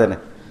അൻസാരികൾ അങ്ങനെ തന്നെ.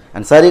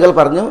 അൻസാരികൾ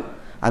പറഞ്ഞു,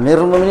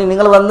 അമീറുൽ മുഅ്മിനീൻ,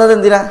 നിങ്ങൾ വന്നത്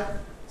എന്തിനാ?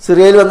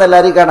 സിറിയയിൽ വന്ന്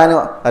എല്ലാവരെയും കാണാനും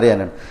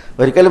അറിയാനാണ്,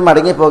 ഒരിക്കലും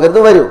മടങ്ങി പോകരുത്,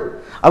 വരൂ.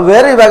 അപ്പം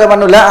വേറെ വിഭാഗം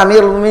പറഞ്ഞില്ല,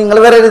 അമീറുൽ മുഅ്മിനീൻ, നിങ്ങൾ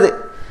വരരുത്,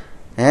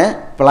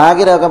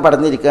 പ്ലേഗ് രോഗം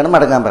പടർന്നിരിക്കുകയാണ്,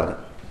 മടങ്ങാൻ പറഞ്ഞു.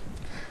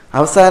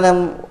 അവസാനം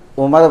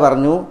ഉമർ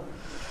പറഞ്ഞു,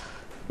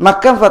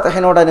 മക്കം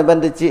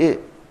ഫതഹിനോടനുബന്ധിച്ച്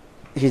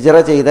ഹിജറ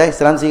ചെയ്ത,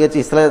 ഇസ്ലാം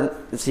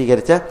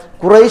സ്വീകരിച്ച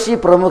ഖുറൈശി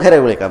പ്രമുഖരെ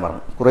വിളിക്കാൻ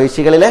പറഞ്ഞു.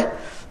 ഖുറൈശികളിലെ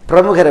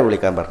പ്രമുഖരെ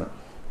വിളിക്കാൻ പറഞ്ഞു.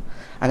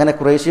 അങ്ങനെ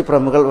ഖുറൈശി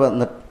പ്രമുഖർ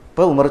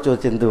വന്നപ്പോൾ ഉമർ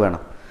ചോദിച്ചു, എന്ത്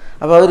വേണം?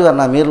 അപ്പോൾ അവർ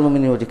പറഞ്ഞു, അമീറുൽ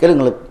മുഅ്മിനീൻ, ഒരിക്കലും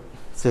നിങ്ങൾ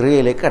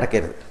സിറിയയിലേക്ക്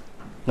കടക്കരുത്,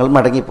 നിങ്ങൾ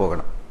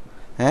മടങ്ങിപ്പോകണം,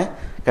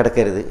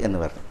 കിടക്കരുത് എന്ന്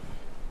പറഞ്ഞു.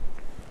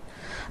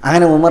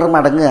 അങ്ങനെ ഉമർ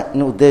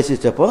മടങ്ങാൻ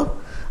ഉദ്ദേശിച്ചപ്പോൾ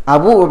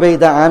അബൂ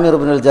ഉബൈദ ആമിർ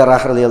ഇബ്നുൽ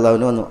ജറാഹ് റളിയല്ലാഹു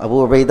അൻഹു വന്നു. അബൂ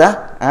ഉബൈദ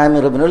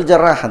ആമിർ ഇബ്നുൽ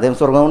ജറാഹ്, അദ്ദേഹം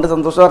സ്വർഗ്ഗം കൊണ്ട്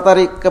സന്തോഷ വാർത്ത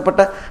അറിയിക്കപ്പെട്ട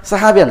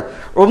സഹാബിയാണ്.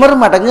 ഉമർ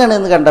മടങ്ങുകയാണ്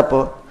എന്ന്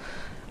കണ്ടപ്പോൾ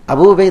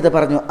അബൂ ഉബൈദ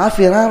പറഞ്ഞു, ആ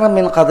ഫിറാറ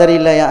മിൻ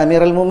ഖദറില്ല യാ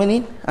അമീറുൽ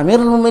മുഅ്മിനീൻ,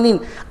 അമീറുൽ മുഅ്മിനീൻ,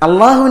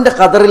 അള്ളാഹുവിൻ്റെ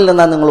ഖദറിൽ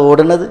നിന്നാണ് നിങ്ങൾ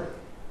ഓടുന്നത്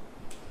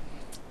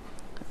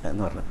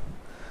എന്ന് പറഞ്ഞു.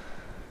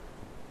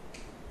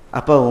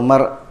 അപ്പോൾ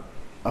ഉമർ,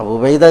 അബൂ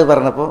ഉബൈദ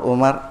പറഞ്ഞപ്പോൾ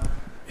ഉമർ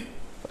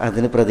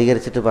അതിന്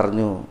പ്രതികരിച്ചിട്ട്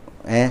പറഞ്ഞു,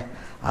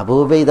 അബൂ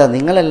ഉബൈദ,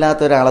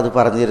 നിങ്ങളല്ലാത്ത ഒരാളത്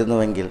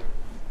പറഞ്ഞിരുന്നുവെങ്കിൽ,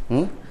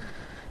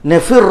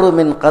 നഫിറു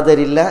മിൻ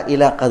ഖദരില്ല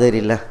ഇലാ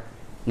ഖദരില്ല,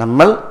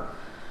 നമ്മൾ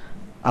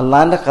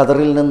അള്ളാൻ്റെ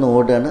ഖദറിൽ നിന്ന്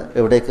ഓടുകയാണ്.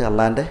 എവിടേക്ക്?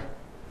 അള്ളാൻ്റെ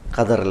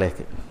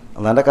ഖദറിലേക്ക്.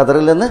 അള്ളാൻ്റെ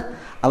ഖദറിൽ നിന്ന്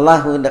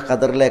അള്ളാഹുവിൻ്റെ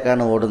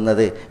ഖദറിലേക്കാണ്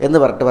ഓടുന്നത് എന്ന്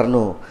പറഞ്ഞിട്ട്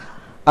പറഞ്ഞു,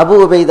 അബൂ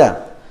ഉബൈദ,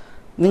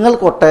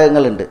 നിങ്ങൾക്ക്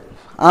ഒട്ടകങ്ങളുണ്ട്,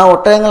 ആ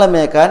ഒട്ടകങ്ങളെ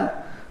മേക്കാൻ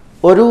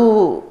ഒരു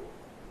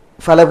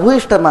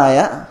ഫലഭൂയിഷ്ടമായ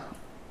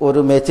ഒരു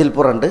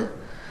മേച്ചിൽപ്പുറമുണ്ട്,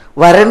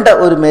 വരണ്ട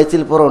ഒരു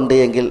മേച്ചിൽപ്പുറമുണ്ട്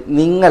എങ്കിൽ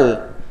നിങ്ങൾ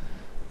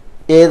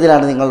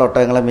ഏതിലാണ് നിങ്ങളുടെ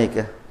ഒട്ടകങ്ങളെ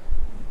മേയ്ക്കുക?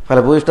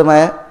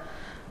 ഫലഭൂയിഷ്ടമായ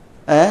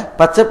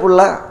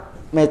പച്ചപ്പുള്ള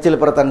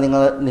മേച്ചിൽപ്പുറത്താണ്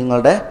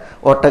നിങ്ങളുടെ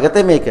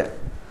ഒട്ടകത്തെ മേയ്ക്കുക.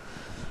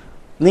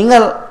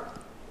 നിങ്ങൾ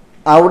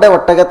അവിടെ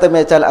ഒട്ടകത്തെ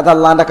മേച്ചാൽ അത്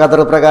അള്ളാൻ്റെ ഖദർ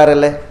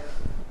പ്രകാരമല്ലേ?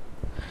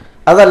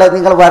 അതല്ല,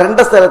 നിങ്ങൾ വരണ്ട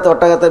സ്ഥലത്ത്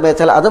ഒട്ടകത്തെ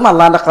മേച്ചാൽ അതും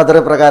അള്ളാൻ്റെ ഖദർ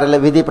പ്രകാരമല്ലേ,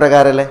 വിധി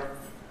പ്രകാരമല്ലേ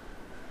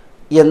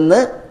എന്ന്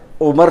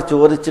ഉമർ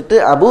ചോദിച്ചിട്ട്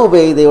അബൂ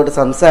ഉബൈദയോട്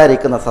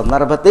സംസാരിക്കുന്ന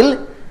സന്ദർഭത്തിൽ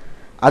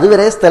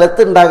അതുവരെ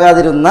സ്ഥലത്ത്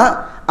ഉണ്ടാകാതിരുന്ന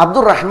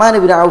അബ്ദുറഹ്മാൻ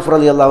ബിൻ ഔഫ്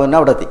റളിയല്ലാഹു അൻഹു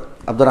അവിടെ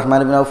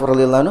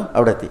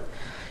എത്തി.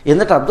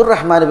 എന്നിട്ട്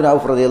അബ്ദുറഹ്മാൻ ബിൻ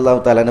ഔഫ് റളിയല്ലാഹു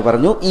തആല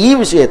പറഞ്ഞു, ഈ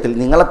വിഷയത്തിൽ,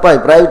 നിങ്ങളിപ്പോൾ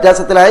അഭിപ്രായ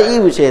വ്യത്യാസത്തിലായ ഈ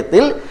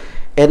വിഷയത്തിൽ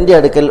എൻ്റെ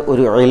അടുക്കൽ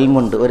ഒരു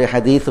ഇൽമുണ്ട്, ഒരു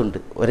ഹദീസുണ്ട്,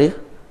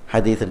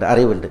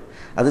 അറിവുണ്ട്,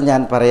 അത്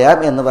ഞാൻ പറയാം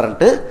എന്ന്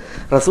പറഞ്ഞിട്ട്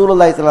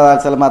റസൂലുള്ളാഹി സ്വല്ലല്ലാഹു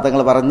അലൈഹി വസല്ലം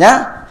തങ്ങൾ പറഞ്ഞ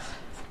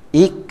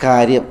ഈ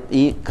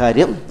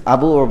കാര്യം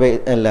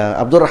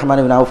അബ്ദുറഹ്മാൻ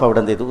ബിൻ ഔഫ് അവിടെ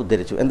എന്ത് ചെയ്തു?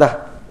 ഉദ്ധരിച്ചു. എന്താ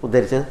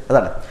ഉദ്ധരിച്ചത്?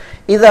 അതാണ്,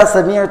 ഇദാ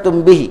സമീഅതും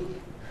ബിഹി,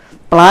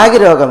 പ്ലേഗ്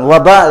രോഗം,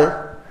 വബാ,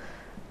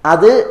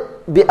 അത്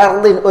ബി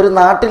അർദിൻ ഒരു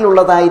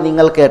നാട്ടിലുള്ളതായി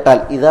നിങ്ങൾ കേട്ടാൽ,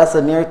 ഇദാ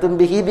സമീഅതും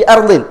ബിഹി ബി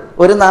അർദിൻ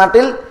ഒരു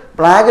നാട്ടിൽ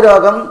പ്ലാഗ്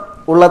രോഗം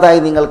ഉള്ളതായി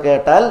നിങ്ങൾ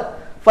കേട്ടാൽ,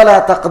 ഫലാ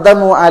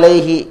തഖ്ദമു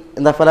അലൈഹി,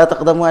 എന്താ ഫലാ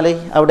തഖ്ദമു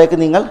അലൈഹി, അവിടേക്ക്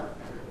നിങ്ങൾ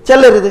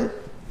ചെല്ലരുത്.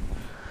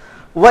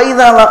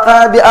 വഇദാ വഖഅ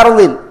ബി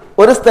അർദിൻ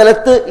ഒരു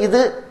സ്ഥലത്ത്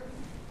ഇത്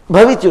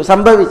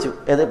സംഭവിച്ചു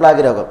ഏത്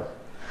പ്ലാഗ് രോഗം,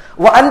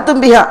 വ അൻതും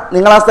ബിഹ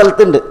നിങ്ങൾ ആ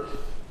സ്ഥലത്തുണ്ട്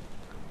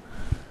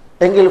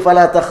എങ്കിൽ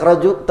ഫലാ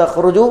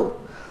തഖ്റുജു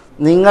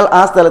നിങ്ങൾ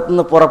ആ സ്ഥലത്ത്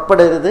നിന്ന്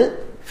പുറപ്പെടരുത്,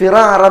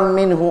 ഫിറാറൻ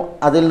മിൻഹു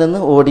അതിൽ നിന്ന്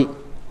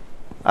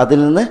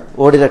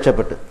ഓടി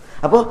രക്ഷപ്പെട്ട്.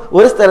 അപ്പോൾ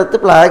ഒരു സ്ഥലത്ത്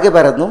പ്ലാഗ്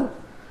പരന്നു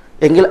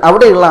എങ്കിൽ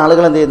അവിടെയുള്ള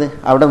ആളുകൾ എന്ത് ചെയ്യുന്നു,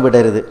 അവിടെ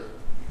വിടരുത്.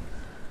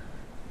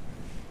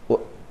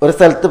 ഒരു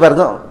സ്ഥലത്ത്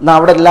പരന്നു എന്നാൽ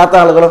അവിടെ ഇല്ലാത്ത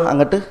ആളുകളോ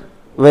അങ്ങോട്ട്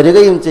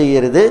വരികയും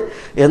ചെയ്യരുത്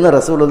എന്ന്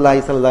റസൂലുള്ളാഹി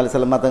സ്വല്ലല്ലാഹി അലൈഹി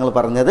വസല്ലം തങ്ങൾ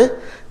പറഞ്ഞത്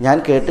ഞാൻ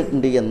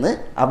കേട്ടിട്ടുണ്ട് എന്ന്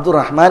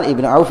അബ്ദുറഹ്മാൻ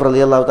ഇബ്നു ഔഫ്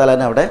റളിയല്ലാഹു തആല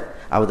അവിടെ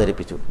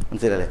അവതരിപ്പിച്ചു.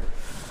 മനസ്സിലല്ലേ?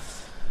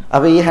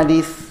 അപ്പോൾ ഈ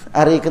ഹദീസ്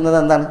അറിയിക്കുന്നത്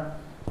എന്താണ്?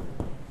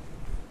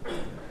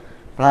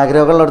 പ്ലാഗ്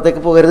രോഗമുള്ള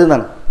അടുത്തേക്ക് പോകരുത്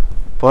എന്നാണ്.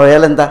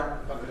 പോയാൽ എന്താ?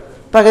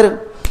 പകരും.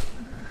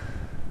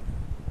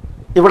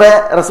 ഇവിടെ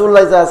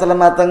റസൂലുള്ളാഹി സ്വല്ലല്ലാഹി അലൈഹി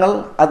വസല്ലം തങ്ങൾ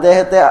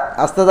അദ്ദേഹത്തെ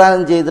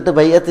ഹസ്തദാനം ചെയ്തിട്ട്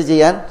ബൈഅത്ത്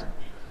ചെയ്യാൻ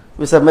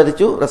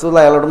വിസമ്മതിച്ചു.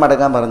 റസൂലുള്ളാഹി അയാളോട്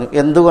മടങ്ങാൻ പറഞ്ഞു.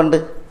 എന്തുകൊണ്ട്?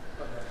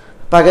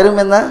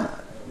 പകരുമെന്ന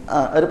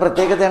ഒരു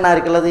പ്രത്യേകതയാണ്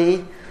ആർക്കുള്ളത്? ഈ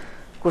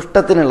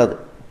കുഷ്ഠത്തിനുള്ളത്.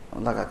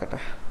 ഉണ്ടാക്കട്ടെ.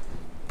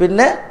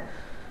 പിന്നെ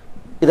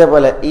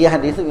ഇതേപോലെ ഈ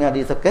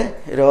ഹദീസൊക്കെ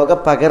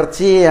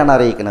രോഗപകർച്ചയെയാണ്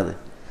അറിയിക്കുന്നത്.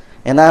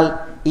 എന്നാൽ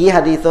ഈ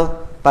ഹദീസോ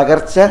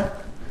പകർച്ച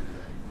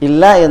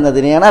ഇല്ല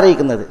എന്നതിനെയാണ്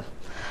അറിയിക്കുന്നത്.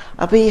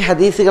 അപ്പോൾ ഈ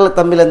ഹദീസുകൾ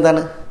തമ്മിൽ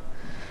എന്താണ്?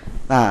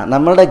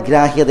 നമ്മളുടെ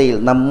ഗ്രാഹ്യതയിൽ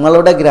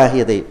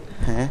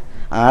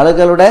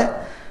ആളുകളുടെ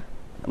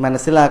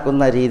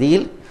മനസ്സിലാക്കുന്ന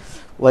രീതിയിൽ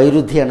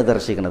വൈരുദ്ധ്യം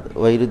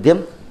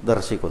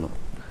ദർശിക്കുന്നു.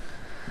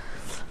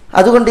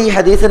 അതുകൊണ്ട് ഈ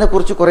ഹദീസിനെ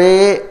കുറിച്ച് കുറേ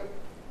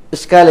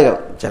ഇഷ്കാലുകൾ,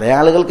 ചില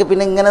ആളുകൾക്ക്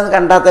പിന്നെ ഇങ്ങനെ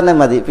കണ്ടാൽ തന്നെ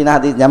മതി, പിന്നെ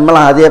നമ്മൾ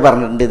ആദ്യമേ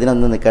പറഞ്ഞിട്ടുണ്ട്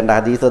ഇതിനൊന്നും നിൽക്കേണ്ട,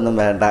 ഹദീസൊന്നും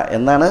വേണ്ട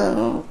എന്നാണ്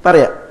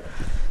പറയാം.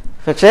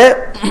 പക്ഷേ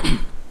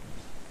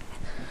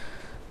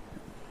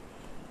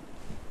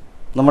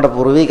നമ്മുടെ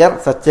പൂർവികർ,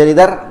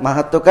 സച്ചരിതർ,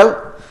 മഹത്തുക്കൾ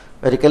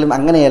ഒരിക്കലും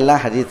അങ്ങനെയല്ല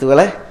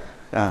ഹദീസുകളെ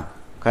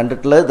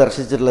കണ്ടിട്ടുള്ളത്,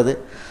 ദർശിച്ചിട്ടുള്ളത്.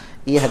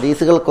 ഈ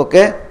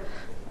ഹദീസുകൾക്കൊക്കെ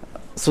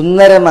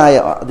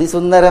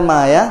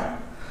അതിസുന്ദരമായ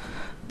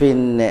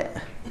പിന്നെ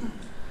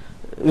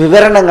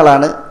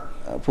വിവരണങ്ങളാണ്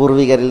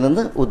പൂർവികരിൽ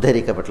നിന്ന്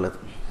ഉദ്ധരിക്കപ്പെട്ടുള്ളത്.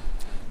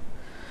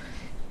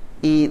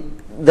 ഈ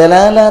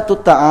ദലാലത്തു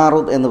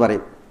തആറുദ് എന്ന്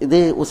പറയും. ഇത്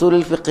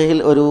ഉസൂലുൽ ഫിഖ്ഹിൽ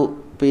ഒരു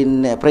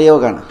പിന്നെ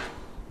പ്രയോഗമാണ്.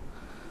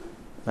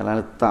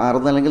 ദലാലത്തു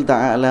തആറുദ് അല്ലെങ്കിൽ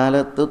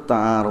ദലാലത്തു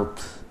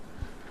തആറുദ്.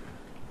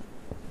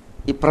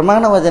 ഈ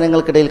പ്രമാണ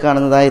വചനങ്ങൾക്കിടയിൽ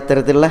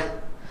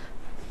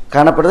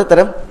കാണപ്പെടുന്ന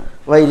ഇത്തരം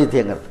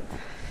വൈരുദ്ധ്യങ്ങൾ.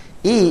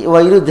 ഈ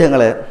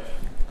വൈരുദ്ധ്യങ്ങളെ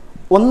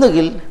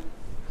ഒന്നുകിൽ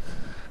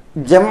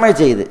ജമ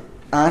ചെയ്ത്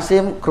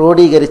ആശയം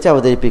ക്രോഡീകരിച്ച്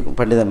അവതരിപ്പിക്കും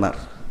പണ്ഡിതന്മാർ,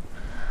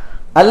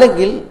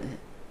 അല്ലെങ്കിൽ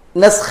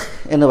നസ്ഖ്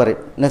എന്ന് പറയും.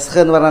 നസ്ഖ്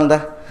എന്ന് പറഞ്ഞാൽ എന്താ?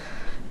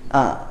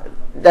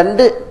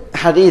 രണ്ട്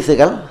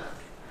ഹദീസുകൾ,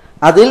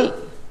 അതിൽ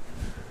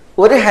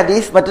ഒരു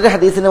ഹദീസ് മറ്റൊരു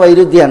ഹദീസിന്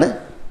വൈരുദ്ധ്യമാണ്.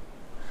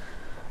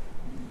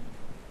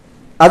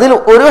 അതിൽ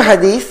ഒരു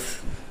ഹദീസ്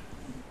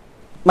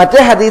മറ്റേ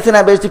ഹദീസിനെ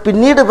അപേക്ഷിച്ച്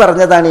പിന്നീട്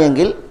പറഞ്ഞതാണ്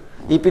എങ്കിൽ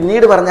ഈ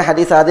പിന്നീട് പറഞ്ഞ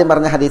ഹദീസ് ആദ്യം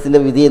പറഞ്ഞ ഹദീസിൻ്റെ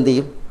വിധി എന്ത്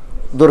ചെയ്യും?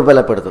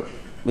 ദുർബലപ്പെടുത്തും.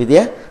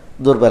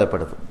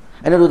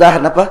 അതിനൊരു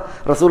ഉദാഹരണം ഇപ്പം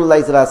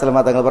റസൂലുള്ളാഹി സ്വല്ലല്ലാഹി അലൈഹി വസല്ലം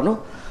തങ്ങൾ പറഞ്ഞു,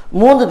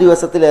 3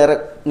 ദിവസത്തിലേറെ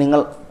നിങ്ങൾ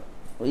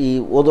ഈ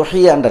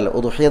ഉദ്ഹിയ ഉണ്ടല്ലോ,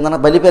 ഉദ്ഹിയ എന്ന്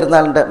പറഞ്ഞാൽ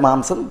ബലിപെരുന്നാളിൻ്റെ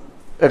മാംസം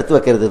എടുത്തു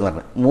വെക്കരുത് എന്ന്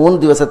പറഞ്ഞു. 3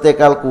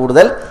 ദിവസത്തേക്കാൾ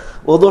കൂടുതൽ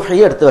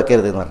ഉദ്ഹിയ എടുത്തു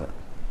വെക്കരുത് എന്ന് പറഞ്ഞു.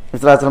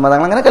 സ്വല്ലല്ലാഹി അലൈഹി വസല്ലം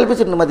തങ്ങൾ അങ്ങനെ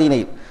കൽപ്പിച്ചിട്ടുണ്ട്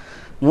മദീനയിൽ.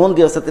 3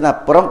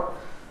 ദിവസത്തിനപ്പുറം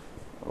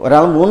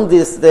ഒരാൾ 3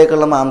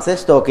 ദിവസത്തേക്കുള്ള മാംസം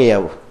സ്റ്റോക്ക്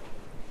ചെയ്യാവൂ,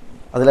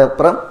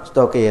 അതിലപ്പുറം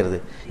സ്റ്റോക്ക് ചെയ്യരുത്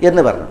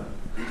എന്ന് പറഞ്ഞു.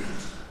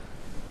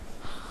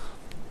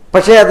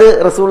 പക്ഷേ അത്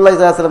റസൂലുള്ളാഹി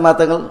സ്വല്ലല്ലാഹി അലൈഹി വസല്ലം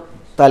തങ്ങൾ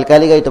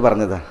താൽക്കാലികമായിട്ട്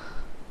പറഞ്ഞതാണ്.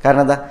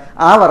 കാരണം എന്താ?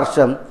 ആ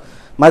വർഷം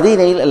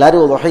മദീനയിൽ എല്ലാവരും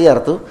ഉദ്ഹിയ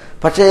അറുത്തു.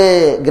 പക്ഷേ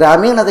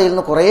ഗ്രാമീണതയിൽ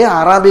നിന്ന് കുറേ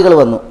അറാബികൾ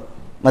വന്നു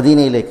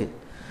മദീനയിലേക്ക്.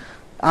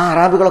 ആ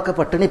അറാബികളൊക്കെ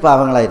പട്ടിണി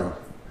പാവങ്ങളായിരുന്നു.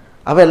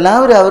 അപ്പോൾ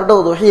എല്ലാവരും അവരുടെ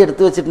ഉദ്ഹിയ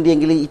എടുത്തു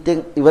വെച്ചിട്ടുണ്ടെങ്കിൽ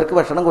ഇവർക്ക്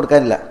ഭക്ഷണം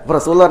കൊടുക്കാനില്ല. അപ്പോൾ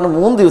റസൂൽ പറഞ്ഞു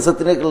 3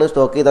 ദിവസത്തിനേക്കുള്ള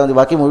സ്റ്റോക്ക് ചെയ്താൽ മതി,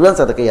 ബാക്കി മുഴുവൻ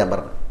സദഖ ചെയ്യാൻ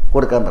പറഞ്ഞു,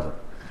 കൊടുക്കാൻ പറഞ്ഞു.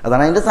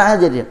 അതാണ് അതിൻ്റെ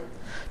സാഹചര്യം.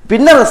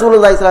 പിന്നെ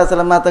റസൂലുള്ളാഹി സ്വല്ലല്ലാഹി അലൈഹി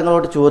വസല്ലം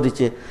തങ്ങളോട്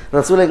ചോദിച്ച്,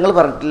 റസൂൽ നിങ്ങൾ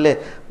പറഞ്ഞിട്ടില്ലേ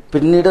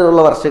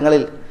പിന്നീടുള്ള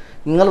വർഷങ്ങളിൽ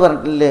നിങ്ങൾ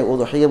പറഞ്ഞിട്ടില്ലേ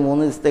ഉദ്ഹിയ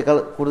 3 ദിവസത്തേക്കാൾ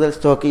കൂടുതൽ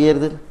സ്റ്റോക്ക്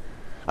ചെയ്യരുത്?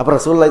 അപ്പോൾ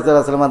റസൂലുള്ളാഹി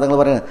സ്വല്ലല്ലാഹി അലൈഹി വസല്ലം തങ്ങൾ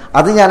പറയുന്നത്,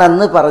 അത് ഞാൻ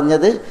അന്ന്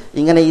പറഞ്ഞത്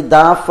ഇങ്ങനെ ഈ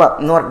ദാഫ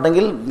എന്ന്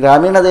പറഞ്ഞിട്ടുണ്ടെങ്കിൽ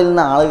ഗ്രാമീണതയിൽ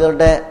നിന്ന്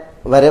ആളുകളുടെ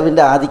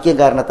വരവിൻ്റെ ആധിക്യം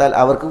കാരണത്താൽ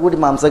അവർക്ക് കൂടി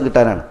മാംസം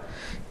കിട്ടാനാണ്.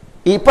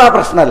 ഇപ്പം ആ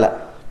പ്രശ്നമല്ല.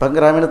 ഇപ്പം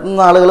ഗ്രാമീണത്തിൽ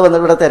നിന്ന് ആളുകൾ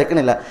വന്നിട്ട് ഇവിടെ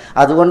തിരക്കണില്ല.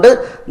 അതുകൊണ്ട്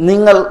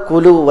നിങ്ങൾ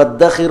കുലു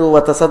വദ്ദഖിറു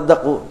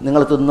വതസദ്ദഖു,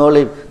 നിങ്ങൾ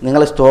തിന്നോളിയും,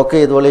 നിങ്ങൾ സ്റ്റോക്ക്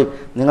ചെയ്തോളിയും,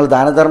 നിങ്ങൾ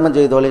ദാനധർമ്മം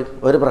ചെയ്തോളിയും,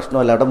 ഒരു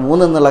പ്രശ്നമല്ല, അവിടെ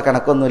 3 എന്നുള്ള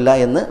കണക്കൊന്നുമില്ല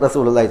എന്ന്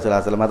റസൂലുള്ളാഹി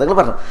സ്വല്ലല്ലാഹി അലൈഹി വസല്ലം തങ്ങൾ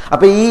പറഞ്ഞു.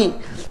 അപ്പോൾ ഈ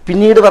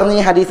പിന്നീട് പറഞ്ഞ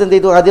ഈ ഹദീസ് എന്ത്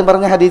ചെയ്തു? ആദ്യം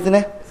പറഞ്ഞ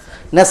ഹദീസിനെ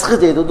നസ്ഖ്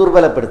ചെയ്തു,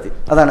 ദുർബലപ്പെടുത്തി.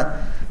 അതാണ്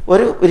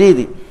ഒരു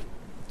രീതി.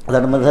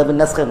 അതാണ് മദ്ഹബുൻ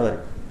നസ്ഖ് എന്ന്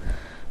പറയും.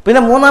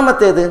 പിന്നെ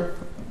മൂന്നാമത്തേത്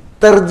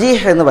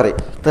തർജീഹ് എന്ന് പറയും.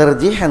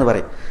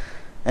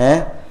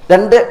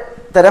 രണ്ട്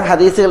തരം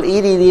ഹദീസുകൾ ഈ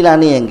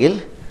രീതിയിലാണ് എങ്കിൽ,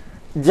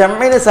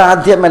 ജമ്മിന്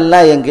സാധ്യമല്ല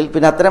എങ്കിൽ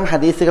പിന്നെ അത്തരം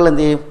ഹദീസുകൾ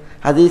എന്ത് ചെയ്യും?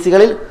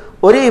 ഹദീസുകളിൽ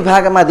ഒരു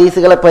വിഭാഗം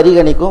ഹദീസുകളെ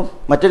പരിഗണിക്കും,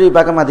 മറ്റൊരു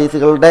വിഭാഗം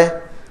ഹദീസുകളുടെ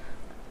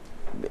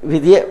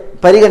വിധിയെ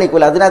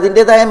പരിഗണിക്കൂല.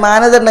 അതിൻ്റെതായ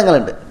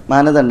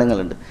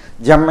മാനദണ്ഡങ്ങളുണ്ട്.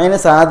 ജംഇന്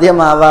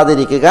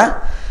സാധ്യമാവാതിരിക്കുക,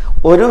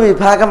 ഒരു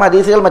വിഭാഗം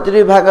ഹദീസുകൾ മറ്റൊരു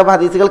വിഭാഗം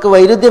ഹദീസുകൾക്ക്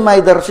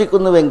വൈരുദ്ധ്യമായി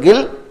ദർശിക്കുന്നുവെങ്കിൽ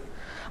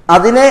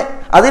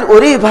അതിൽ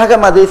ഒരു വിഭാഗം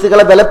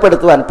ഹദീസുകളെ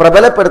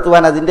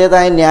പ്രബലപ്പെടുത്തുവാൻ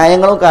അതിൻ്റെതായ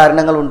ന്യായങ്ങളും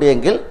കാരണങ്ങളും ഉണ്ട്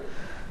എങ്കിൽ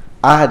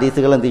ആ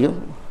ഹദീസുകൾ എന്ത് ചെയ്യും?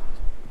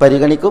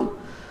 പരിഗണിക്കും.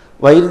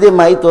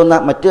 വൈരുദ്ധ്യമായി തോന്നുന്ന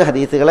മറ്റു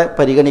ഹദീസുകളെ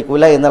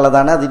പരിഗണിക്കൂല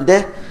എന്നുള്ളതാണ് അതിൻ്റെ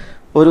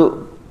ഒരു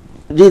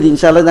രീതി.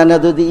 ഇൻഷാ അല്ലാഹ്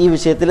ഞാനത് ഈ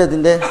വിഷയത്തിൽ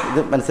ഇതിൻ്റെ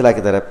ഇത്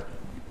മനസ്സിലാക്കി തരാം.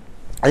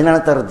 അതിനാണ്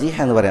തർജീഹ്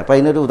എന്ന് പറയാം. അപ്പോൾ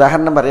അതിനൊരു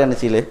ഉദാഹരണം പറയുകയാണെന്ന്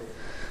വെച്ചാൽ,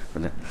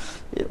 പിന്നെ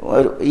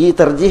ഈ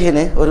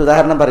തർജീഹിന് ഒരു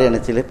ഉദാഹരണം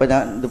പറയുകയാണെന്ന് വെച്ചാൽ, ഇപ്പോൾ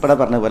ഞാൻ ഇതിവിടെ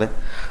പറഞ്ഞ പോലെ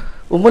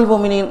ഉമ്മുൽ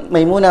മുഅ്മിനീൻ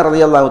മൈമൂന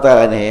റളിയല്ലാഹു തആല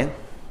അൻഹയെ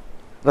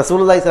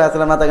റസൂലുള്ളാഹി സ്വല്ലല്ലാഹു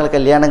അലൈഹി വസല്ലം തങ്ങൾ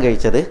കല്യാണം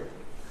കഴിച്ചത്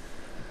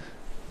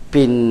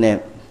പിന്നെ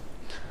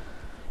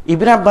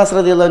ഇബ്നു അബ്ബാസ്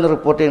റളിയല്ലാഹു അൻഹു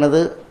റിപ്പോർട്ട്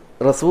ചെയ്യണത്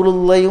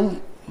റസൂലുള്ളാഹിയും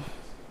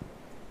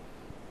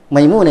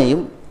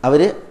മൈമൂനയും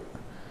അവർ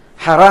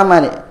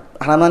ഹറാമാനി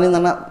എന്ന്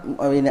പറഞ്ഞാൽ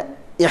പിന്നെ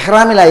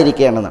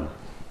ഇഹ്റാമിലായിരിക്കുകയാണെന്നാണ്.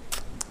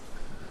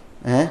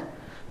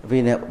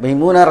 പിന്നെ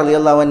മൈമൂന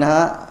റളിയല്ലാഹു അൻഹ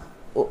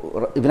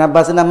ഇബ്നു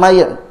അബ്ബാസിൻ്റെ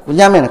അമ്മായിയാണ്,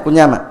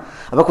 കുഞ്ഞാമ.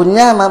 അപ്പോൾ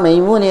കുഞ്ഞാമ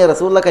മൈമൂനയെ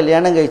റസൂലുള്ളാഹി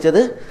കല്യാണം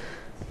കഴിച്ചത്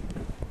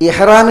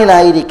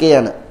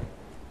ഇഹ്റാമിലായിരിക്കെയാണ്.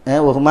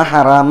 വഹുമ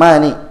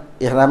ഹറാമാനി,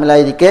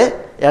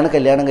 ഇഹ്റാമിലായിരിക്കെയാണ്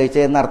കല്യാണം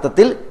കഴിച്ചത് എന്ന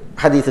അർത്ഥത്തിൽ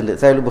ഹദീസുണ്ട്.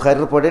 സഹീഹുൽ ബുഖാരി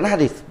റിപ്പോർട്ട് ചെയ്യുന്ന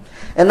ഹദീസ്.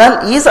 എന്നാൽ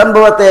ഈ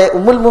സംഭവത്തെ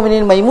ഉമ്മുൽ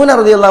മുഅ്മിനീൻ മൈമൂന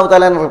റളിയല്ലാഹു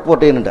തആല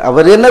റിപ്പോർട്ട് ചെയ്യുന്നുണ്ട്.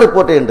 അവർ തന്നെ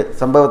റിപ്പോർട്ട് ചെയ്യുന്നുണ്ട്,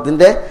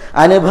 സംഭവത്തിൻ്റെ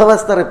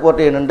അനുഭവസ്ഥ റിപ്പോർട്ട്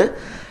ചെയ്യുന്നുണ്ട്.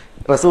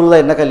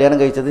 റസൂലുള്ളാഹി എന്നെ കല്യാണം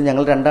കഴിച്ചത്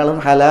ഞങ്ങൾ രണ്ടാളും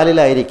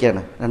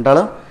ഹലാലായിരിക്കുകയാണ് എന്ന്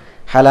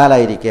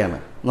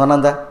പറഞ്ഞാൽ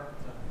എന്താ?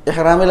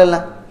 ഇഹ്റാമിലല്ല.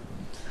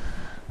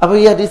 അപ്പോൾ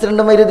ഈ ഹദീസ്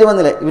രണ്ടും വൈരുദ്ധ്യം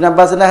വന്നില്ലേ? ഇബ്നു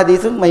അബ്ബാസിൻ്റെ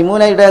ഹദീസും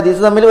മൈമൂനയുടെ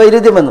ഹദീസും തമ്മിൽ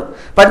വൈരുദ്ധ്യം വന്നു.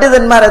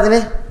 പണ്ഡിതന്മാർ അതിന്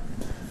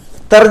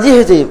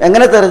തർജീഹ് ചെയ്യും.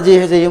 എങ്ങനെ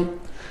തർജീഹ് ചെയ്യും?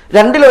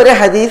 രണ്ടിലൊരു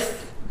ഹദീസ്.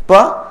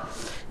 ഇപ്പോൾ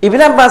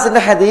ഇബ്നു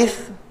അബ്ബാസിൻ്റെ ഹദീസ്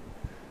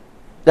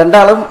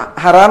രണ്ടാളും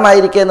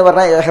ഹറാമായിരിക്കുക എന്ന്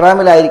പറഞ്ഞാൽ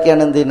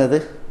ഇഹ്റാമിലായിരിക്കുകയാണ് എന്ത് ചെയ്യുന്നത്?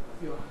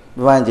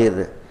 വിവാഹം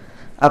ചെയ്തത്.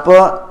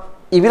 അപ്പോൾ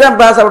ഇബ്നു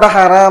അബ്ബാസ് അവിടെ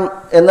ഹറാം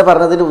എന്ന്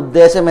പറഞ്ഞതിൻ്റെ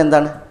ഉദ്ദേശം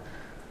എന്താണ്?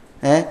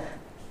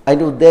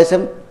 അതിൻ്റെ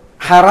ഉദ്ദേശം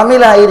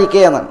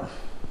ഹറമിലായിരിക്കുക എന്നാണ്.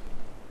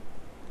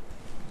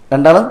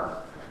 രണ്ടാളും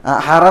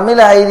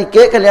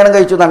ഹറമിലായിരിക്കെ കല്യാണം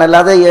കഴിച്ചു എന്നാണ്,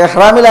 അല്ലാതെ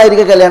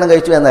ഇഹ്റാമിലായിരിക്കെ കല്യാണം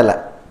കഴിച്ചു എന്നല്ല.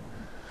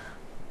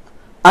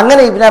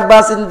 അങ്ങനെ ഇബ്നു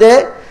അബ്ബാസിൻ്റെ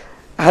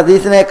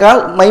ഹദീസിനേക്കാൾ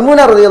മൈമൂന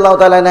റളിയല്ലാഹു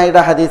തആല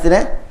അൻഹയുടെ ഹദീസിനെ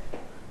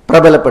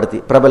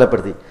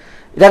പ്രബലപ്പെടുത്തി.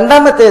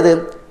 രണ്ടാമത്തേത്,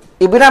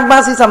 ഇബ്നു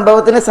അബ്ബാസ് ഈ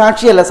സംഭവത്തിന്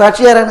സാക്ഷിയല്ല.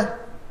 സാക്ഷി ആരാണ്?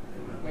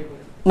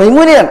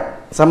 മൈമൂനയാണ്.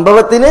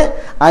 സംഭവത്തിന്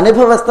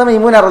അനുഭവസ്ഥ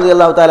മൈമൂന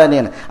റളിയല്ലാഹു തആല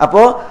അൻഹയാണ്.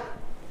 അപ്പോൾ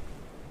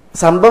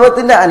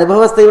സംഭവത്തിൻ്റെ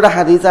അനുഭവസ്ഥയുടെ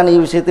ഹദീസാണ് ഈ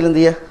വിഷയത്തിൽ എന്ത്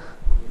ചെയ്യുക?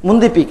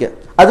 മുന്തിപ്പിക്കുക.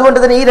 അതുകൊണ്ട്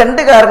തന്നെ ഈ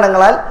രണ്ട്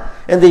കാരണങ്ങളാൽ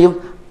എന്ത് ചെയ്യും?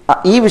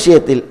 ഈ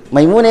വിഷയത്തിൽ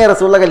മൈമൂനയെ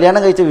റസൂലുള്ളാഹി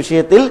കല്യാണം കഴിച്ച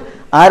വിഷയത്തിൽ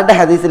ആരുടെ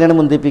ഹദീസിനെയാണ്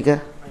മുന്തിപ്പിക്കുക?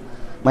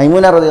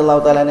 മൈമൂന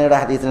റളിയല്ലാഹു തആല അൻഹയുടെ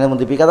ഹദീസിനെ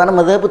മുന്തിപ്പിക്കുക. അതാണ്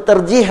മദ്ഹബു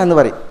തർജീഹ് എന്ന്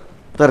പറയും.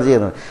 തർജീഹ്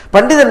എന്ന് പറയും.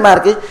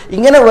 പണ്ഡിതന്മാർക്ക്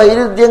ഇങ്ങനെ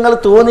വൈരുദ്ധ്യങ്ങൾ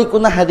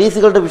തോന്നിക്കുന്ന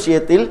ഹദീസുകളുടെ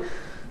വിഷയത്തിൽ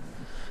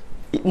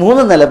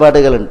മൂന്ന്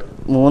നിലപാടുണ്ട്.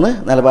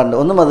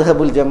 ഒന്ന്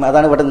മദ്ഹബുൽ ജംഅ,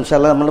 അതാണ് ഇവിടെ ഇൻഷാ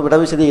അല്ലാഹ് നമ്മൾ ഇവിടെ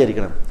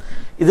വിശദീകരിക്കണം.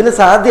 ഇതിന്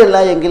സാധ്യമല്ല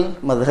എങ്കിൽ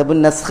മദ്ഹബുൻ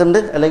നസ്ഖ് ഉണ്ട്,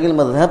 അല്ലെങ്കിൽ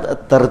മദ്ഹബ്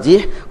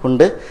തർജീഹ്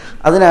ഉണ്ട്.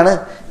 അതിനാണ്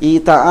ഈ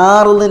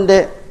തആറുദിൻ്റെ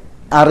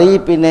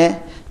അറിയിപ്പിനെ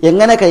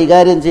എങ്ങനെ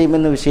കൈകാര്യം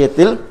ചെയ്യുമെന്ന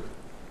വിഷയത്തിൽ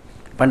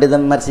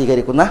പണ്ഡിതന്മാർ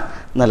സ്വീകരിക്കുന്ന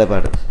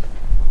നിലപാട്.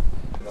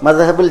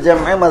 മദ്ഹബുൽ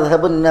ജംഅ,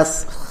 മദ്ഹബുൻ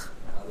നസ്ഖ്,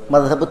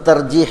 മദ്ഹബു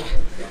തർജീഹ്,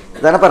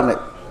 ഇതാണ്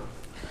പറഞ്ഞത്.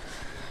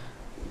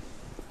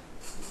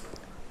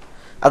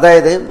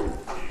 അതായത്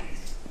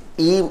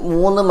ഈ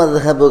മൂന്ന്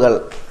മദ്ഹബുകൾ,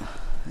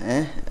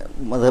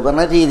 മദ്ഹബ്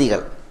പറഞ്ഞ രീതികൾ,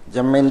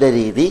 ജമ്മിൻ്റെ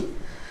രീതി,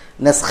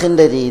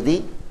 നസ്ഖിൻ്റെ രീതി,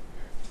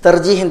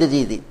 തർജീഹിൻ്റെ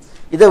രീതി,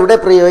 ഇതെവിടെ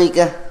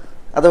പ്രയോഗിക്കുക?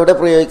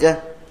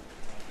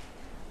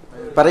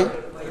 പറയും.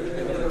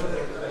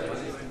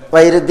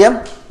 വൈരുദ്ധ്യം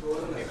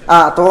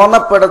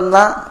തോന്നപ്പെടുന്ന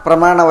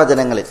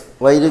പ്രമാണവചനങ്ങളിൽ,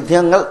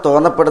 വൈരുദ്ധ്യങ്ങൾ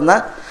തോന്നപ്പെടുന്ന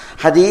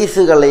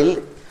ഹദീസുകളിൽ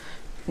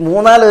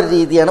മൂന്നാലൊരു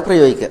രീതിയാണ്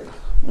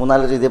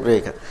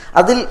പ്രയോഗിക്കുക.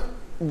 അതിൽ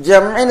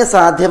ജംഇന്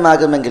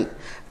സാധ്യമാകുമെങ്കിൽ,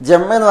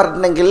 ജംഇ എന്ന്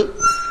പറഞ്ഞിട്ടുണ്ടെങ്കിൽ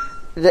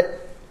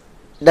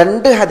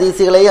രണ്ട്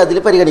ഹദീസുകളെയും അതിൽ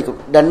പരിഗണിക്കും,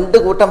 രണ്ട്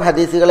കൂട്ടം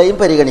ഹദീസുകളെയും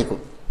പരിഗണിക്കും.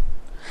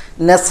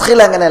 നസ്ഖിൽ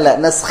അങ്ങനെയല്ല.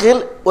 നസ്ഖിൽ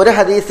ഒരു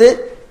ഹദീസ്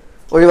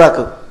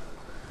ഒഴിവാക്കും,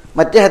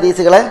 മറ്റ്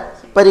ഹദീസുകളെ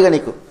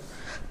പരിഗണിക്കും.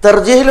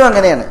 തർജീഹിലും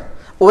അങ്ങനെയാണ്.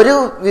 ഒരു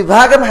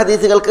വിഭാഗം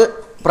ഹദീസുകൾക്ക്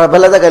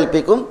പ്രബലത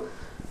കൽപ്പിക്കും,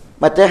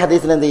 മറ്റേ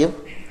ഹദീസിന് എന്ത് ചെയ്യും?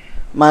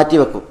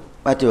 മാറ്റിവെക്കും.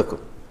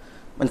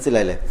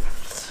 മനസ്സിലായില്ലേ?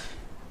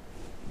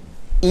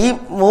 ഈ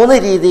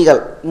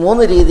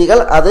മൂന്ന് രീതികൾ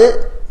അത്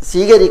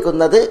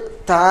സ്വീകരിക്കുന്നത്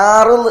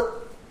താറുൽ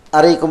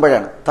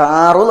അറിയിക്കുമ്പോഴാണ്.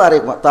 താറുൽ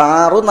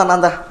എന്ന് പറഞ്ഞാൽ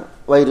എന്താ?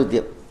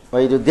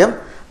 വൈരുദ്ധ്യം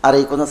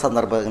അറിയിക്കുന്ന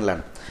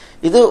സന്ദർഭങ്ങളിലാണ്.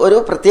 ഇത് ഒരു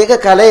പ്രത്യേക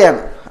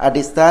കലയാണ്.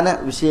 അടിസ്ഥാന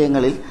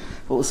വിഷയങ്ങളിൽ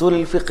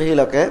ഉസൂലുൽ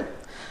ഫിഖ്ഹിലൊക്കെ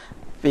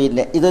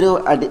പിന്നെ ഇതൊരു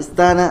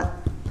അടിസ്ഥാന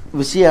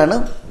വിഷയമാണ്.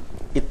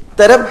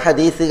 ഇത്തരം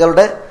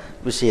ഹദീസുകളുടെ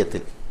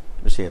വിഷയത്തിൽ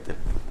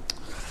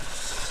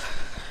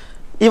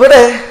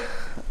ഇവിടെ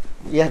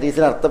ഈ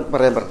ഹദീസിന് അർത്ഥം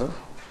പറയാൻ പറഞ്ഞു.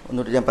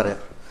 ഒന്നുകൂടി ഞാൻ പറയാം.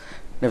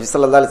 നബി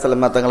സല്ലല്ലാഹു അലൈഹി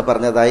വസല്ലം തങ്ങൾ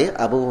പറഞ്ഞതായി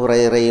അബൂ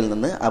ഹുറൈറയിൽ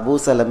നിന്ന് അബൂ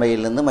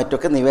സലമയിൽ നിന്ന്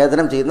മറ്റൊക്കെ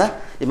നിവേദനം ചെയ്യുന്ന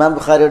ഇമാം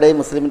ബുഖാരിയുടെയും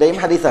മുസ്ലിമിന്റെയും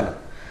ഹദീസാണ്.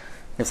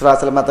 നബി സല്ലല്ലാഹു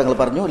അലൈഹി വസല്ലം തങ്ങൾ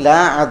പറഞ്ഞു, ലാ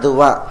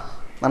അദ്വ,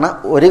 പറഞ്ഞാൽ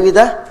ഒരുവിധ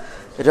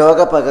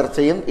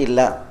രോഗപകർച്ചയും ഇല്ല,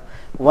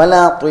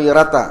 വലാ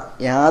തുയറത,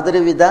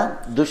 യാതൊരുവിധ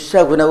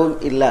ദുശകുനവും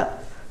ഇല്ല,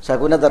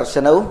 ശകുന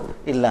ദർശനവും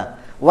ഇല്ല,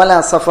 വലാ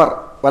സഫർ,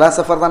 വലാ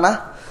സഫർ എന്ന് പറഞ്ഞാൽ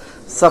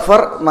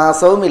സഫർ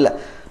മാസവും ഇല്ല.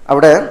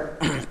 അവിടെ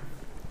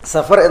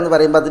സഫർ എന്ന്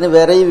പറയുമ്പോൾ അതിന്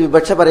വേറെ ഈ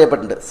വിവക്ഷ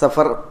പറയപ്പെട്ടിട്ടുണ്ട്.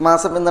 സഫർ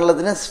മാസം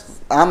എന്നുള്ളതിന്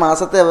ആ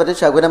മാസത്തെ അവർ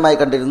ശകുനമായി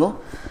കണ്ടിരുന്നു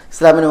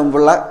ഇസ്ലാമിന്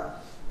മുമ്പുള്ള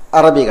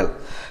അറബികൾ.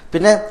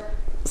 പിന്നെ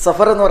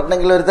സഫർ എന്ന്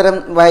പറഞ്ഞിട്ടുണ്ടെങ്കിൽ ഒരുതരം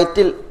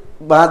വയറ്റിൽ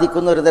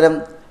ബാധിക്കുന്ന ഒരുതരം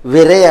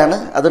വിരയാണ്,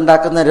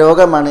 അതുണ്ടാക്കുന്ന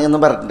രോഗമാണ് എന്ന്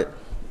പറഞ്ഞിട്ടുണ്ട്.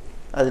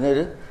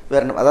 അതിനൊരു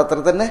വരണം, അതത്ര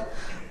തന്നെ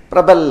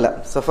പ്രബലല്ല.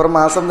 സഫർ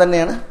മാസം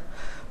തന്നെയാണ്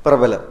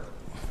പ്രബലം.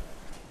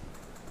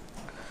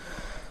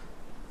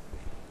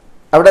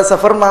 അവിടെ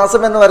സഫർ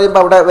മാസം എന്ന്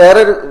പറയുമ്പോൾ അവിടെ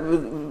വേറൊരു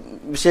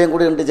വിഷയം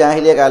കൂടി ഉണ്ട്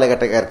ജാഹിലിയ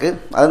കാലഘട്ടക്കാർക്ക്.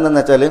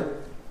 അതെന്താണെന്ന് വെച്ചാൽ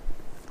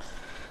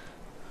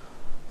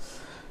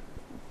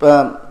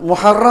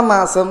മുഹറം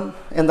മാസം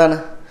എന്താണ്?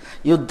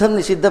 യുദ്ധം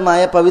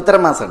നിഷിദ്ധമായ പവിത്ര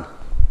മാസമാണ്.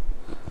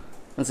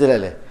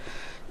 മനസ്സിലല്ലേ?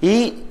 ഈ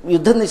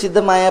യുദ്ധം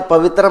നിഷിദ്ധമായ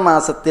പവിത്ര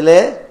മാസത്തിലെ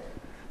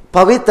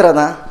പവിത്രത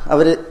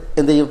അവർ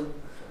എന്ത് ചെയ്യും?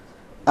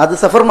 അത്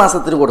സഫർ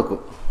മാസത്തിന് കൊടുക്കും.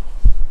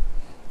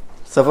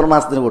 സഫർ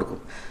മാസത്തിന് കൊടുക്കും.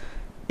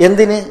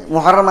 എന്തിന്?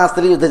 മുഹറം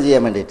മാസത്തിൽ യുദ്ധം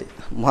ചെയ്യാൻ വേണ്ടിയിട്ട്.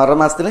 മുഹറം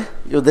മാസത്തിൽ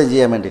യുദ്ധം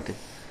ചെയ്യാൻ വേണ്ടിയിട്ട്.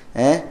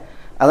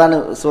 അതാണ്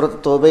സൂറത്ത്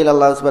തൗബയിൽ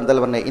അല്ലാഹു സുബ്ഹാനഹു വ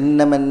തആല പറഞ്ഞത്,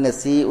 ഇന്നമൻ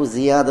നസീഉ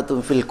സിയാദത്തുൻ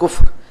ഫിൽ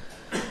കുഫ്ർ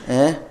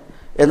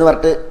എന്ന്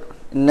പറഞ്ഞിട്ട്,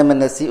 ഇന്നമൻ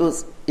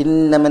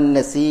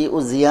നസീഉ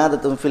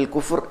സിയാദത്തുൻ ഫിൽ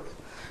കുഫ്ർ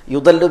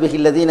യുദല്ലു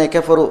ബിഹിൽ ലദീന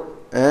കഫറു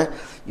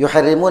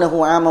യുഹരിമൂനഹു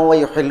ആമൻ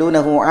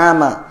വയുഹല്ലൂനഹു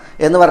ആമ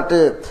എന്ന് പറഞ്ഞിട്ട്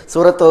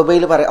സൂറത്ത്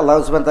തൗബയിൽ അല്ലാഹു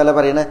സുബ്ഹാനഹു വ തആല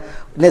പറയുന്ന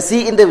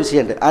നസീഇന്റെ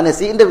വിഷയമുണ്ട്. ആ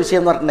നസീഇന്റെ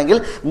വിഷയം എന്ന് പറഞ്ഞിട്ടുണ്ടെങ്കിൽ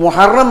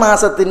മുഹറം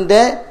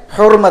മാസത്തിന്റെ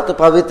ഹുർമത്ത്,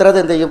 പവിത്രത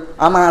എന്ത് ചെയ്യും?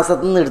 ആ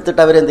മാസത്തിൽ നിന്ന്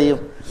എടുത്തിട്ട് അവരെന്ത് ചെയ്യും?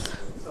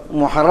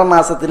 മുഹറം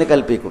മാസത്തിന്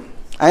കൽപ്പിക്കും.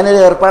 അങ്ങനെ ഒരു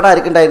ഏർപ്പാട്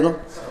ആർക്കുണ്ടായിരുന്നു?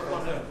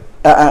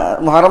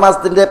 മുഹറം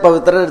മാസത്തിന്റെ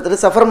പവിത്രത എടുത്തിട്ട്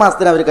സഫർ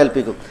മാസത്തിന് അവർ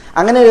കൽപ്പിക്കും.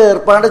 അങ്ങനെ ഒരു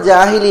ഏർപ്പാട്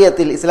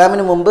ജാഹിലിയത്തിൽ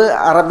ഇസ്ലാമിന് മുമ്പ്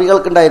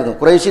അറബികൾക്കുണ്ടായിരുന്നു,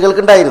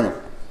 ഖുറൈശികൾക്കുണ്ടായിരുന്നു.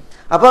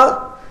 അപ്പോൾ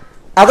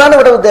അതാണ്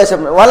ഇവിടെ ഉദ്ദേശം.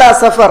 വല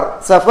സഫർ,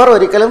 സഫർ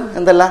ഒരിക്കലും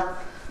എന്തല്ല,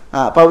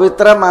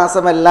 പവിത്ര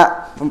മാസമല്ല.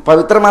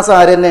 പവിത്ര മാസം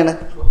ആര് തന്നെയാണ്?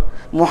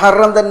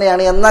 മുഹറം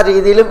തന്നെയാണ് എന്ന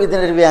രീതിയിലും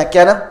ഇതിനൊരു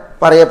വ്യാഖ്യാനം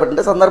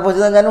പറയപ്പെട്ടിട്ടുണ്ട്.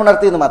 സന്ദർഭോചിതം ഞാൻ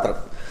ഉണർത്തിയെന്ന് മാത്രം.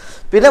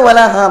 പിന്നെ വല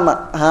ഹാമ,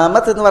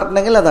 ഹാമത്ത് എന്ന്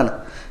പറഞ്ഞിട്ടുണ്ടെങ്കിൽ അതാണ്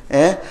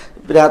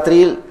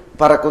രാത്രിയിൽ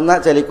പറക്കുന്ന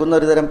ചലിക്കുന്ന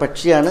ഒരു തരം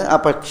പക്ഷിയാണ്. ആ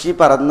പക്ഷി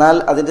പറന്നാൽ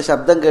അതിൻ്റെ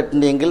ശബ്ദം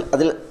കേട്ടിട്ടുണ്ടെങ്കിൽ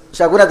അതിൽ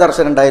ശകുന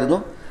ദർശനം ഉണ്ടായിരുന്നു.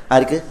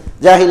 ആർക്ക്?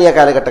 ജാഹിലിയ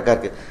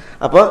കാലഘട്ടക്കാർക്ക്.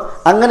 അപ്പോൾ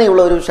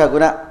അങ്ങനെയുള്ള ഒരു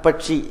ശകുന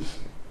പക്ഷി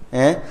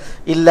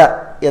ഇല്ല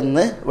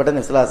എന്ന് ഇവിടെ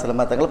നബി സല്ലല്ലാഹു അലൈഹി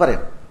വസല്ലം തങ്ങൾ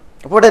പറയും.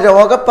 അപ്പോൾ ഇവിടെ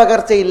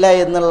രോഗപ്പകർച്ചയില്ല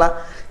എന്നുള്ള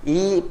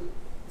ഈ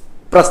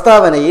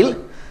പ്രസ്താവനയിൽ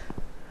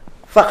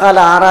ഫഖാല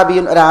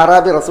ആറാബിയുൻ, ഒരു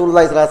ആറാബി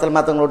റസൂലുള്ളാഹി സ്വല്ലല്ലാഹു അലൈഹി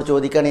വസല്ലം തങ്ങളോട്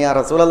ചോദിക്കുകയാണ്, യാ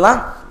റസൂലല്ലാഹ്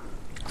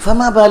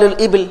ഫമാ ബാലുൽ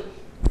ഇബിൽ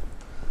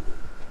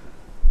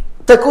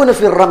തകൂനു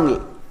ഫിർ റംൽ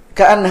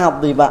കഅന്നഹാ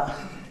ദിബ,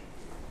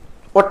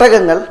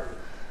 ഒട്ടകങ്ങൾ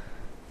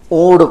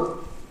ഓടും,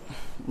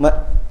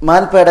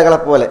 മാൻപേടകളെ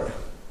പോലെ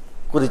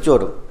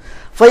കുതിച്ചോടും.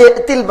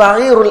 ഫയത്തിൽ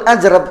ബഈറുൽ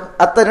അജ്റബ്,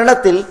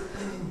 അത്തരുണത്തിൽ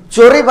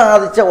ചൊറി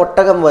ബാധിച്ച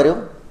ഒട്ടകം വരും.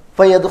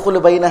 ഫയദ്ഖുലു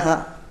ബൈനഹ,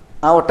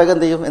 ആ ഒട്ടകം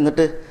എന്ത് ചെയ്യും?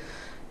 എന്നിട്ട്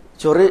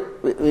ചൊറി,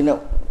 പിന്നെ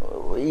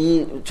ഈ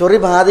ചൊറി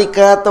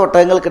ബാധിക്കാത്ത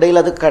ഒട്ടകങ്ങൾക്കിടയിൽ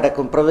അത്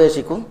കടക്കും,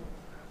 പ്രവേശിക്കും.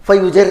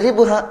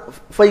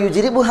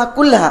 ഫയുജരിബുഹ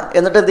കുല്ലഹ,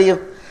 എന്നിട്ട് എന്ത് ചെയ്യും?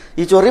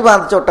 ഈ ചൊറി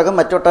ബാധിച്ച ഒട്ടകം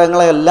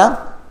മറ്റൊട്ടകങ്ങളെല്ലാം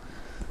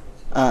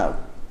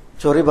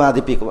ചൊറി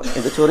ബാധിപ്പിക്കും.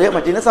 ഇത് ചൊറിയെ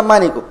മറ്റിനെ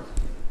സമ്മാനിക്കും.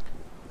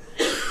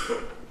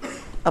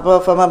 അപ്പോൾ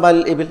ഫമബൽ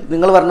ഇബിൽ,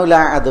 നിങ്ങൾ പറഞ്ഞു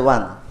ലാ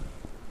അദ്വാൻ.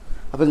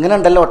 അപ്പം ഇങ്ങനെ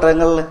ഉണ്ടല്ലോ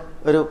ഒട്ടകങ്ങളിൽ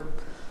ഒരു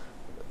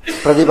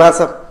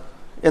പ്രതിഭാസം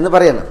എന്ന്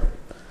പറയുന്നത്.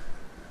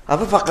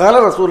 അപ്പോൾ ഫഖാല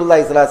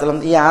റസൂലുള്ളാഹി സ്വല്ലല്ലാഹു അലൈഹി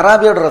വസല്ലം, ഈ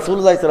ആറാബിയോട്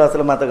റസൂലുള്ളാഹി സ്വല്ലല്ലാഹു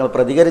അലൈഹി വസല്ലം തങ്ങൾ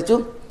പ്രതികരിച്ചു,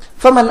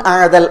 ഫമൻ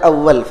ആദൽ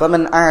അവ്വൽ,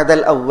 ഫമൻ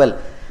ആദൽ അവ്വൽ,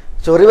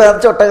 ചൊറി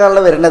ബാധിച്ച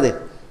ഒട്ടകങ്ങളിൽ വരുന്നത്,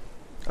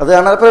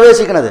 അതാണ്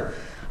പ്രവേശിക്കുന്നത്.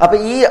 അപ്പം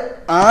ഈ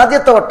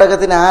ആദ്യത്തെ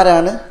ഒട്ടകത്തിന്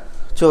ആരാണ്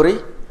ചൊറി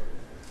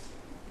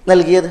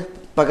നൽകിയത്?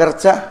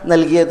 പകർച്ച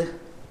നൽകിയത്,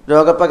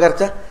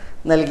 രോഗപ്പകർച്ച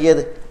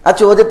നൽകിയത്? ആ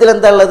ചോദ്യത്തിൽ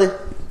എന്താ ഉള്ളത്?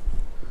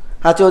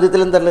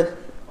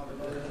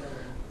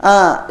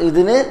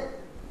 ഇതിന്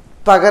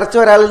പകർച്ച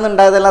ഒരാളിൽ നിന്ന്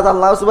ഉണ്ടായതല്ല, അത്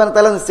അല്ലാഹു സുബ്ഹാനഹു വ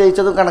തആല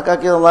നിശ്ചയിച്ചതും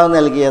കണക്കാക്കിയതും അല്ലാഹു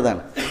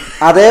നൽകിയതാണ്.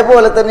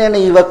 അതേപോലെ തന്നെയാണ്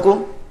ഇവക്കും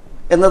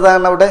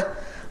എന്നതാണ് അവിടെ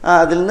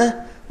അതിൽ നിന്ന്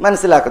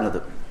മനസ്സിലാക്കുന്നത്.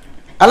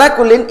 അലാ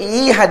കുല്ലിൻ,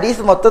 ഈ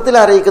ഹദീസ് മൊത്തത്തിൽ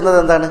അറിയിക്കുന്നത്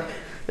എന്താണ്?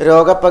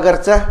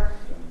 രോഗപ്പകർച്ച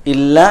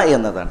ഇല്ല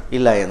എന്നതാണ്.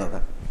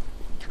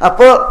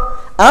 അപ്പോൾ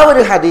ആ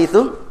ഒരു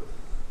ഹദീസും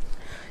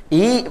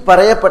ഈ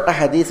പറയപ്പെട്ട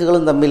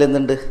ഹദീസുകളും തമ്മിൽ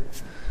എന്തുണ്ട്?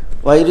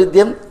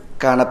 വൈരുദ്ധ്യം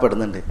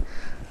കാണപ്പെടുന്നുണ്ട്.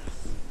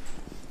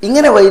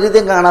 ഇങ്ങനെ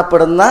വൈരുദ്ധ്യം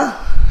കാണപ്പെടുന്ന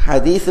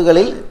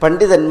ഹദീസുകളിൽ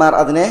പണ്ഡിതന്മാർ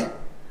അതിനെ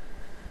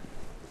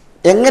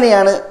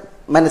എങ്ങനെയാണ്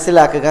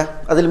മനസ്സിലാക്കുക?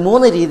 അതിൽ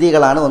 3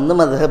 രീതികളാണ്. ഒന്ന്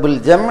മദ്ഹബുൽ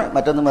ജം,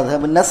 മറ്റൊന്ന്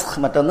മദ്ഹബുൽ നസ്ഖ്,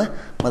 മറ്റൊന്ന്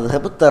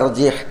മദ്ഹബു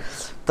തർജീഹ്.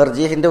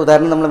 തർജീഹിൻ്റെ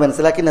ഉദാഹരണം നമ്മൾ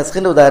മനസ്സിലാക്കി,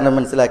 നസ്ഖിൻ്റെ ഉദാഹരണം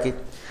മനസ്സിലാക്കി.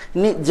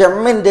 ഇനി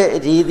ജമ്മിൻ്റെ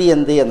രീതി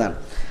എന്ത് എന്നാണ്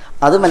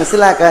അത്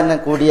മനസ്സിലാക്കാൻ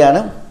കൂടിയാണ്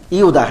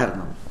ഈ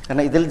ഉദാഹരണം.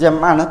 കാരണം ഇതിൽ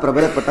ജമ്മാണ്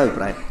പ്രബലപ്പെട്ട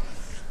അഭിപ്രായം.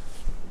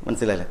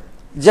 മനസ്സിലായില്ലേ?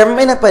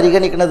 ജമ്മിനെ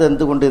പരിഗണിക്കുന്നത്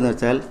എന്തുകൊണ്ട് എന്ന്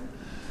വെച്ചാൽ,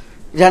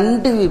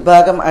 രണ്ട്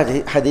വിഭാഗം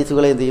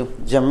ഹദീസുകളെ എന്ത് ചെയ്യും?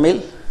 ജമ്മിൽ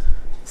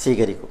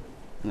സ്വീകരിക്കും.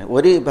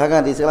 ഒരു വിഭാഗം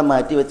ഹദീസുകളെ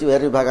മാറ്റി വെച്ച്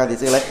വേറെ വിഭാഗം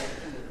ഹദീസുകളെ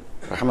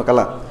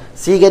റഹ്മക്കല്ലാ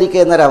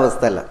സ്വീകരിക്കുക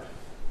എന്നൊരവസ്ഥ അല്ല.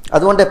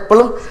 അതുകൊണ്ട്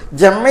എപ്പോഴും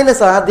ജമ്മിന്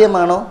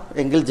സാധ്യമാണോ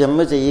എങ്കിൽ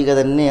ജമ്മ് ചെയ്യുക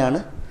തന്നെയാണ്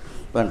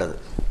വേണ്ടത്.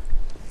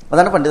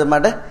 അതാണ്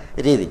പണ്ഡിതന്മാരുടെ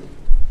രീതി.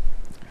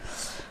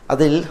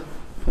 അതിൽ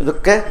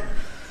ഇതൊക്കെ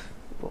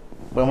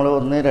നമ്മൾ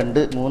 1,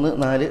 2, 3,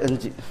 4,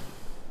 5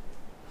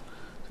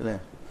 അല്ലേ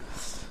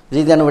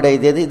രീതിയാണ് ഇവിടെ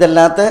എഴുതിയത്.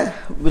 ഇതല്ലാത്ത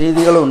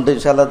രീതികളും ഉണ്ട്.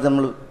 ഇൻഷാ അല്ലാഹ്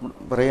നമ്മൾ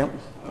പറയാം.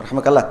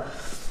 റഹ്മക്കല്ലാ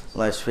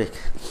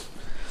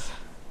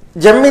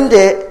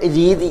ജമ്മിൻ്റെ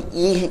രീതി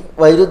ഈ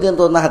വൈരുദ്ധ്യം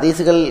തോന്നുന്ന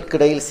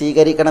ഹദീസുകൾക്കിടയിൽ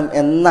സ്വീകരിക്കണം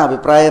എന്ന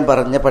അഭിപ്രായം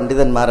പറഞ്ഞ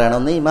പണ്ഡിതന്മാരാണ്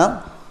ഒന്ന് ഇമാം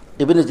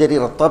ഇബ്നു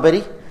ജരീർ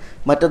അത്വബരി,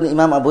 മറ്റൊന്ന്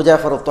ഇമാം അബൂ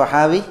ജാഫർ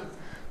ത്വഹാവി,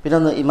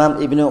 പിന്നൊന്ന് ഇമാം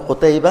ഇബ്നു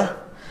ഖുതൈബ,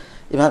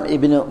 ഇമാം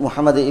ഇബ്നു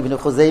മുഹമ്മദ് ഇബ്നു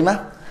ഖുസൈമ,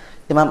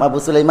 ഇമാം അബൂ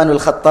സുലൈമാൻ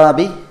ഉൽ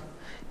ഖത്താബി,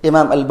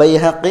 ഇമാം അൽ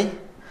ബൈഹഖി,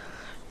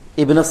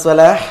 ഇബ്നു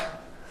സ്വലാഹ്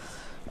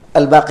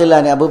അൽ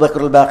ബാഖിലാനി,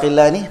 അബൂബക്കർ അൽ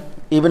ബാഖിലാനി,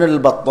 ഇബ്നു അൽ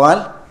ബത്വാൽ,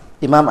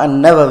 ഇമാം അൻ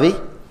നവവി,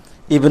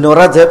 ഇബ്നു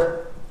റജബ്,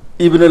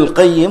 ഇബ്നു അൽ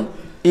ഖയ്യിം,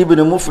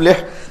 ഇബ്നു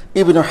മുഫ്ലിഹ്,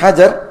 ഇബ്നു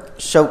ഹജർ,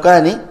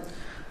 ഷൗക്കാനി,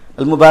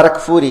 അൽ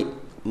മുബാറക് ഫൂരി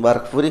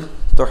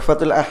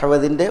തുഹ്ഫത്തുൽ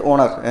അഹ്വദിൻ്റെ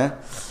ഓണർ,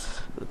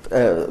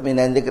 പിന്നെ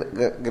അതിൻ്റെ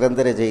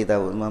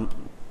ഗ്രന്ഥരചയിതാവ് ഇമാം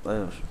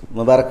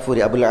മുബാറക് ഫൂരി,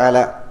 അബുൽ ആല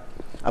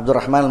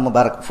അബ്ദുറഹ്മാൻ അൽ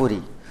മുബാറക് ഫൂരി,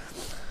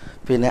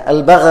 പിന്നെ അൽ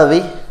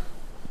ബഗവി,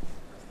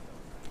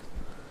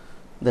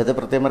 ഇദ്ദേഹത്തെ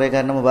പ്രത്യേകം പറയാൻ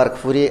കാരണം മുബാറക്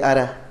ഫൂരി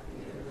ആരാ?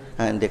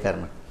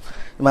 ഇന്ത്യക്കാരനാണ്.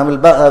 ഇമാം അൽ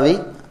ബഗവി,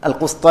 അൽ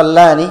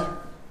ഖുസ്തല്ലാനി,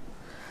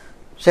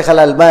 ഷെയ്ഖ്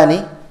അൽ അൽബാനി,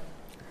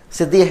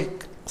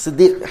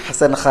 സിദ്ദീഖ്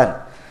ഹസൻ ഖാൻ,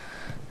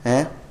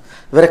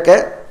 ഇവരൊക്കെ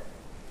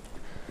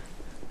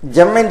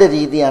ജമ്മിൻ്റെ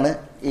രീതിയാണ്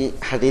ഈ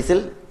ഹദീസിൽ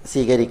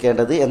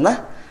സ്വീകരിക്കേണ്ടത് എന്ന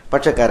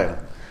പക്ഷക്കാരാണ്.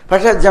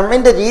 പക്ഷെ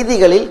ജമ്മിൻ്റെ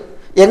രീതികളിൽ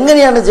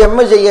എങ്ങനെയാണ്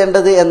ജമ്മ്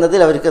ചെയ്യേണ്ടത് എന്നതിൽ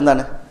അവർക്ക്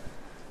എന്താണ്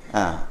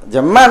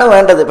ജമ്മാണ്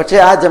വേണ്ടത്. പക്ഷെ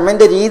ആ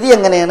ജമ്മിൻ്റെ രീതി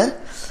എങ്ങനെയാണ്,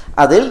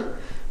 അതിൽ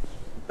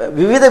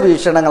വിവിധ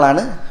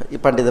വീക്ഷണങ്ങളാണ് ഈ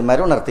പണ്ഡിതന്മാർ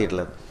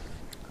ഉണർത്തിയിട്ടുള്ളത്.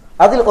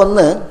 അതിൽ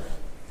ഒന്ന്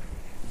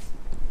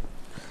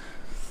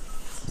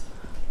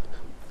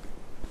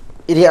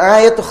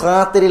റിആയത്തു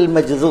ഖാത്തിരിൽ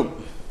മജ്ദൂം,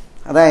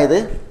 അതായത്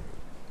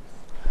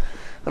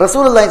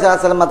റസൂലുള്ളാഹി സ്വല്ലല്ലാഹു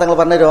അലൈഹി വസല്ലം തങ്ങൾ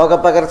പറഞ്ഞ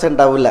രോഗപകർച്ച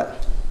ഉണ്ടാവില്ല.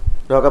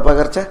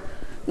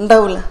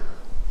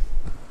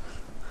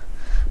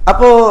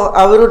 അപ്പോൾ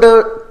അവരുടെ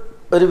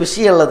ഒരു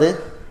വിഷയമുള്ളത്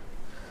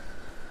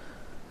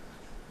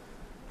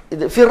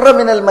ഇത് ഫിറ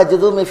മിനൽ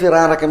മജ്ദൂമി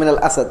ഫിറാറക മിനൽ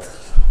അസദ്,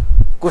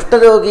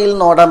 കുഷ്ഠരോഗിയിൽ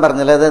നോടാൻ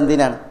പറഞ്ഞല്ലോ.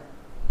 അതെന്തിനാണ്?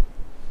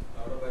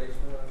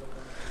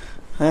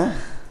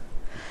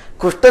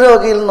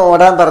 കുഷ്ഠരോഗിയിൽ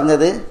നോടാൻ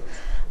പറഞ്ഞത്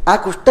ആ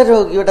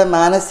കുഷ്ഠരോഗിയുടെ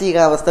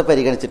മാനസികാവസ്ഥ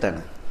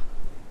പരിഗണിച്ചിട്ടാണ്.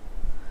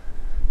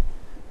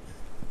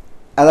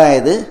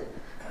 അതായത്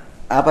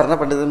ആ പറഞ്ഞ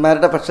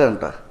പണ്ഡിതന്മാരുടെ പക്ഷമാണ്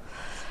കേട്ടോ.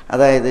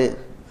 അതായത്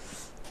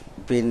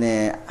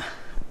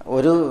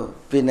ഒരു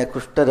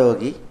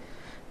കുഷ്ഠരോഗി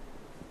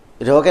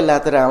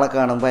രോഗമില്ലാത്ത ഒരാളെ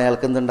കാണുമ്പോൾ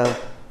അയാൾക്ക് എന്തുണ്ടാവും?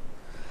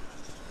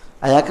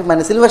 അയാൾക്ക്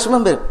മനസ്സിൽ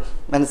വിഷമം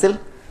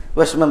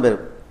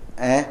വരും.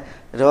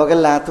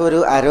 രോഗമില്ലാത്ത ഒരു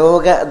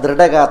അരോഗ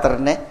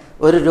ദൃഢഗാത്രനെ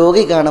ഒരു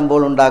രോഗി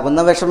കാണുമ്പോൾ ഉണ്ടാകുന്ന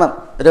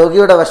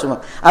രോഗിയുടെ വിഷമം,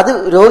 അത്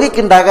രോഗിക്ക്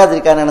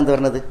ഉണ്ടാകാതിരിക്കാനാണ് എന്ത്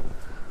പറഞ്ഞത്?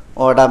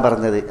 ഓടാൻ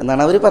പറഞ്ഞത്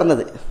എന്നാണ് അവർ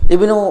പറഞ്ഞത്.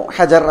 ഇബ്നു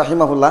ഹജർ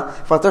റഹിമഹുല്ല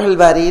ഫത്ഹുൽ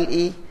ബാരിയിൽ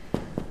ഈ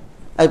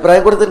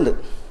അഭിപ്രായം കൊടുത്തിട്ടുണ്ട്.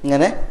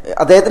 ഇങ്ങനെ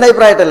അദ്ദേഹത്തിൻ്റെ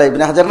അഭിപ്രായമായിട്ടല്ല,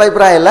 ഇബ്നു ഹജറിൻ്റെ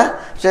അഭിപ്രായമല്ല,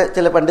 പക്ഷെ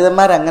ചില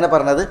പണ്ഡിതന്മാർ അങ്ങനെ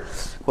പറഞ്ഞത്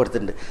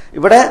കൊടുത്തിട്ടുണ്ട്.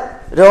 ഇവിടെ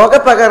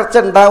രോഗപകർച്ച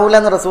ഉണ്ടാവില്ല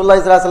എന്ന്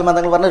റസൂലുള്ളാഹി സ്വല്ലല്ലാഹു അലൈഹി വസല്ലം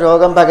തങ്ങൾ പറഞ്ഞ്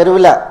രോഗം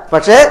പകരില്ല.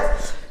 പക്ഷേ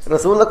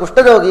റസൂലുള്ള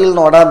കുഷ്ഠരോഗിയിൽ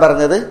നോടാൻ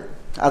പറഞ്ഞത്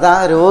അത് ആ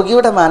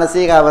രോഗിയുടെ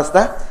മാനസികാവസ്ഥ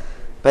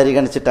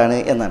പരിഗണിച്ചിട്ടാണ്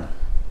എന്നാണ്.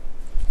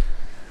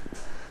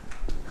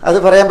 അത്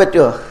പറയാൻ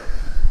പറ്റുമോ?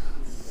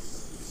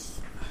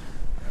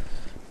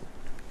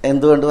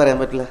 എന്തുകൊണ്ട് പറയാൻ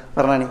പറ്റില്ല?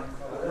 പറഞ്ഞാണി.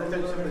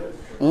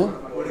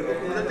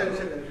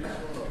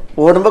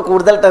 ഓടുമ്പോൾ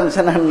കൂടുതൽ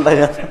ടെൻഷനാണ്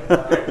ഉണ്ടാകുക.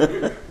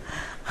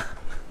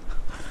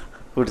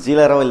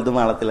 കുടിച്ചിലേറെ വലുത്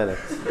മാളത്തിലല്ലേ.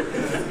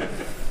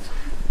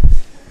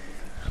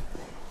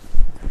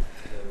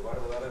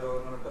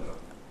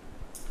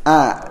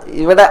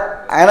 ഇവിടെ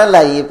അങ്ങനല്ല.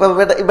 ഇപ്പൊ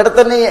ഇവിടെ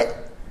തന്നെ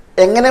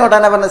എങ്ങനെ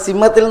ഓടാനാ പറഞ്ഞത്?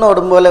 സിംഹത്തിൽ നിന്ന്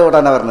ഓടും പോലെ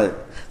ഓടാനാ പറഞ്ഞത്.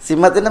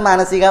 സിംഹത്തിന്റെ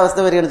മാനസികാവസ്ഥ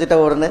പരിഗണിച്ചിട്ടാ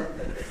ഓടുന്നത്.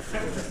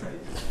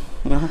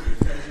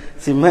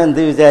 സിംഹം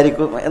എന്ത്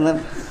വിചാരിക്കും എന്ന്.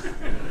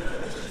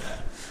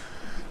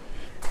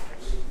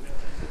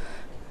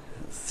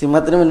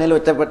 സിംഹത്തിന് മുന്നിൽ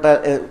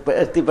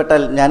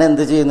എത്തിപ്പെട്ടാൽ ഞാൻ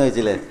എന്ത് ചെയ്യുന്നു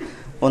ചോദിച്ചില്ലേ?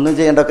 ഒന്നും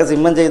ചെയ്യണ്ടൊക്കെ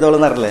സിംഹം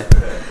ചെയ്തോളൂന്ന് അറിയില്ലേ?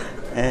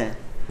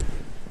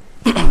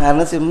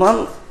 കാരണം സിംഹം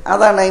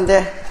അതാണ് അതിൻ്റെ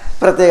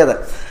പ്രത്യേകത.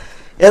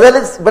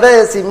 ഏതായാലും ഇവിടെ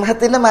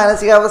സിംഹത്തിന്റെ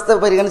മാനസികാവസ്ഥ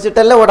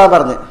പരിഗണിച്ചിട്ടല്ല ഓടാൻ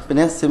പറഞ്ഞു.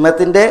 പിന്നെ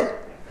സിംഹത്തിന്റെ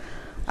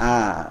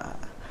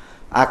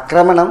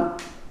ആക്രമണം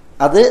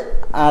അത്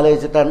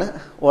ആലോചിച്ചിട്ടാണ്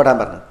ഓടാൻ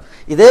പറഞ്ഞത്.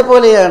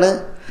 ഇതേപോലെയാണ്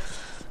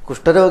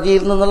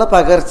കുഷ്ഠരോഗിയിൽ നിന്നുള്ള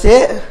പകർച്ചയെ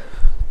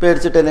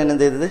പേടിച്ചിട്ട് തന്നെയാണ്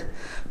എന്ത് ചെയ്തത്,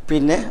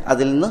 പിന്നെ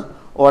അതിൽ നിന്ന്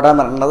ഓടാൻ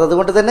പറഞ്ഞത്.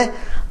 അതുകൊണ്ട് തന്നെ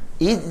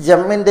ഈ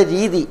ജമ്മിൻ്റെ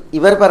രീതി,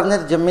 ഇവർ പറഞ്ഞ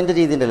ജമ്മിൻ്റെ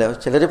രീതി ഉണ്ടല്ലോ,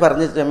 ചിലർ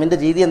പറഞ്ഞ ജമ്മിൻ്റെ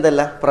രീതി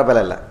എന്തല്ല,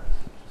 പ്രബലല്ല.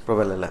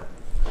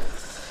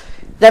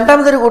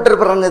 രണ്ടാമതൊരു കൂട്ടർ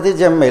പറഞ്ഞത്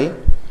ജമ്മിൽ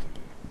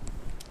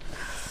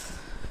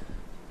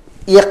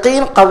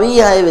യഖീൻ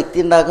ഖവിയായ വ്യക്തി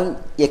ഉണ്ടാകും,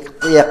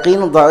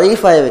 യഖീൻ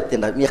ദഈഫായ വ്യക്തി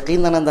ഉണ്ടാകും. യഖീൻ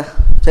എന്ന് പറഞ്ഞാൽ എന്താ?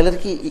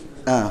 ചിലർക്ക്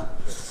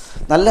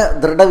നല്ല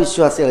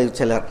ദൃഢവിശ്വാസികളായിരിക്കും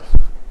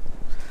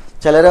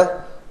ചിലരോ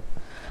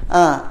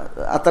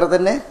അത്ര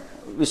തന്നെ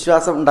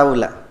വിശ്വാസം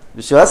ഉണ്ടാവില്ല.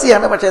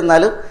 വിശ്വാസിയാണ്, പക്ഷെ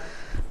എന്നാലും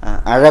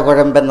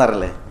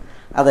അഴകുഴമ്പെന്നറില്ലേ,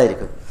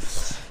 അതായിരിക്കും.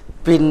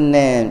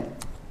 പിന്നെ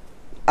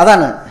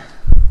അതാണ്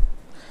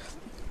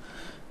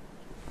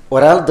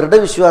ഒരാൾ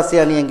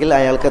ദൃഢവിശ്വാസിയാണ് എങ്കിൽ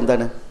അയാൾക്ക്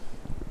എന്താണ്,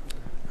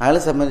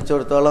 അയാളെ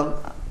സംബന്ധിച്ചിടത്തോളം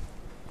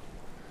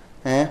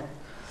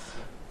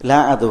ലാ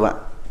അദ്വ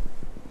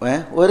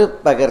ഒരു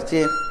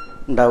പകർച്ചയും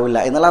ഉണ്ടാവില്ല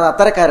എന്നുള്ളത്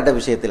അത്തരക്കാരുടെ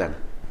വിഷയത്തിലാണ്.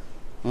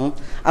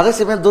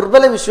 അതേസമയം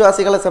ദുർബല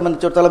വിശ്വാസികളെ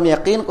സംബന്ധിച്ചിടത്തോളം,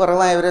 യഖീൻ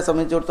കുറവായവരെ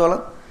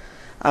സംബന്ധിച്ചിടത്തോളം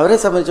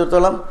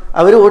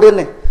അവർ ഓടി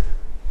തന്നെ.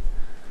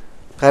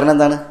 കാരണം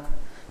എന്താണ്?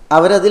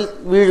 അവരതിൽ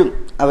വീഴും.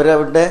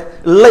 അവരവരുടെ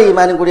ഉള്ള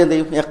ഈമാനും കൂടി എന്ത്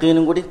ചെയ്യും?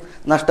 യഖീനും കൂടി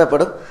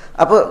നഷ്ടപ്പെടും.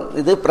 അപ്പോൾ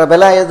ഇത്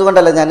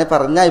പ്രബലമായതുകൊണ്ടല്ല ഞാൻ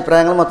പറഞ്ഞ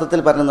അഭിപ്രായങ്ങൾ മൊത്തത്തിൽ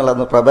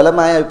പറഞ്ഞെന്നുള്ളത്.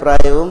 പ്രബലമായ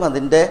അഭിപ്രായവും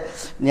അതിൻ്റെ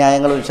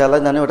ന്യായങ്ങളും ഇൻഷാ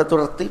അല്ലാഹ് ഞാൻ ഇവിടെ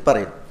തുടർത്തി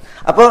പറയും.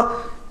 അപ്പോൾ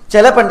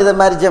ചില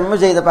പണ്ഡിതന്മാർ ജമ്മു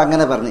ചെയ്തപ്പോൾ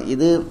അങ്ങനെ പറഞ്ഞു.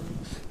 ഇത്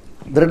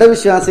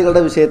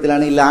ദൃഢവിശ്വാസികളുടെ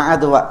വിഷയത്തിലാണ് ഈ ലാ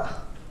അദ്വ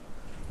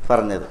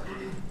പറഞ്ഞത്.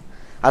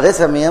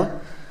 അതേസമയം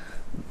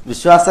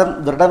വിശ്വാസം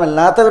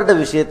ദൃഢമല്ലാത്തവരുടെ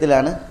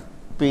വിഷയത്തിലാണ്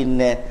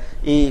പിന്നെ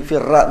ഈ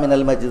ഫിറ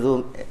മിനൽ മജ്ദൂം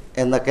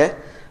എന്നൊക്കെ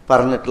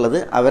പറഞ്ഞിട്ടുള്ളത്.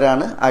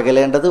 അവരാണ്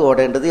അകലേണ്ടത്,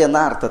 ഓടേണ്ടത് എന്ന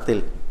അർത്ഥത്തിൽ.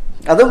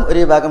 അതും ഒരു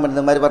വിഭാഗം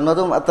പണ്ഡിതന്മാർ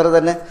പറഞ്ഞതും അത്ര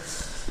തന്നെ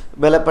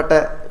ബലപ്പെട്ട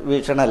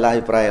വീക്ഷണമല്ല,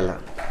 അഭിപ്രായമല്ല.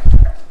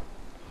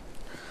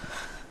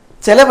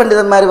 ചില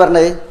പണ്ഡിതന്മാർ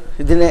പറഞ്ഞത്,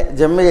 ഇതിനെ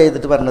ജമ്മ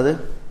ചെയ്തിട്ട് പറഞ്ഞത്,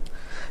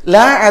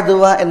 ലാ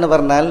അദ്വ എന്ന്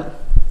പറഞ്ഞാൽ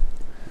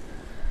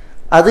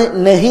അത്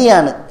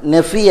നഹിയാണ്,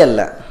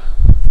 നഫിയല്ല.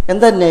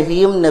 എന്താ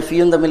നഹിയും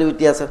നഫിയും തമ്മിൽ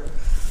വ്യത്യാസം?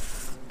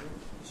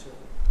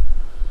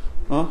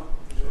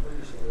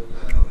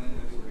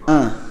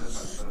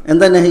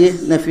 എന്താ നഹി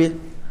നഫി?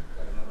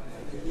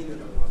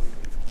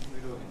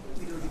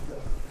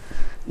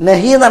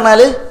 നഹി എന്ന്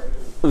പറഞ്ഞാൽ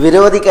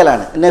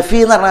വിരോധിക്കലാണ്. നഫി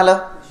എന്ന് പറഞ്ഞാലോ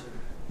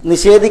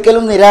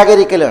നിഷേധിക്കലും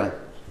നിരാകരിക്കലുമാണ്.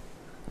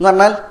 എന്ന്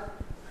പറഞ്ഞാൽ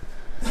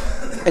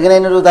എങ്ങനെ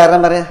അതിനൊരു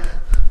ഉദാഹരണം പറയാം?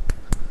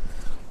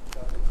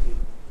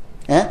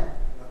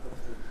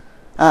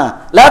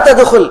 ലാ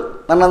തദ്ഖുൽ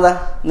പറഞ്ഞെന്താ?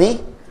 നീ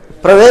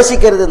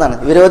പ്രവേശിക്കരുത് എന്നാണ്,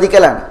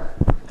 വിരോധിക്കലാണ്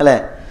അല്ലേ?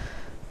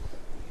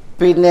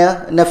 പിന്നെ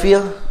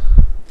നഫിയോ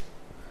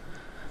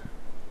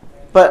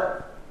ഇപ്പം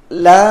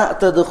ലാ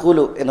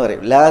തദ്ഖുലു എന്ന്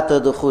പറയും. ലാ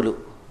തദ്ഖുലു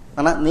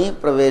എന്നാൽ നീ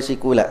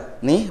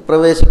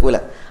പ്രവേശിക്കൂല.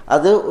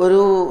 അത്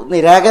ഒരു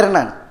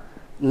നിരാകരണമാണ്.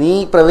 നീ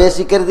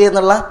പ്രവേശിക്കരുത്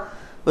എന്നുള്ള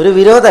ഒരു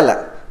വിരോധമല്ല.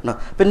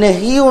 അപ്പം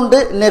നഹിയും ഉണ്ട്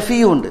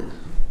നഫിയും ഉണ്ട്.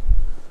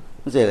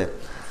 ശരി.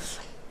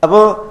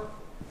 അപ്പോൾ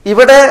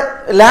ഇവിടെ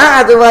ലാ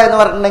അദ്വ എന്ന്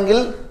പറഞ്ഞിട്ടുണ്ടെങ്കിൽ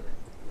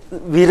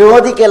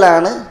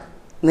വിരോധിക്കലാണ്,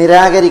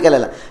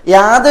 നിരാകരിക്കലല്ല.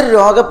 യാതൊരു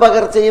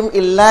രോഗപകർച്ചയും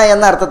ഇല്ല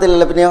എന്ന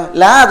അർത്ഥത്തിലല്ല. പിന്നെയോ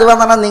ലാ അദ്വ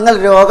എന്ന് പറഞ്ഞാൽ നിങ്ങൾ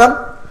രോഗം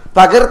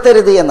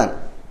പകർത്തരുത് എന്നാണ്.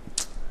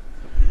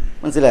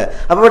 മനസ്സിലായോ?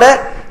 അപ്പോൾ ഇവിടെ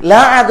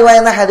ലാ അദ്വ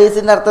എന്ന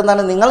ഹദീസിന്റെ അർത്ഥം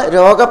എന്താണ്? നിങ്ങൾ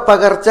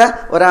രോഗപകർച്ച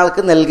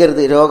ഒരാൾക്ക്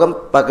നൽകരുത്, രോഗം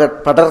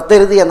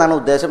പടർത്തരുത് എന്നാണ്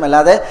ഉദ്ദേശം.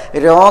 അല്ലാതെ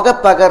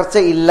രോഗപകർച്ച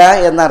ഇല്ല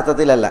എന്ന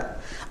അർത്ഥത്തിലല്ല.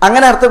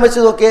 അങ്ങനെ അർത്ഥം വെച്ച്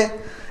നോക്കിയേ.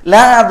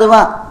 ലാ അദ്വ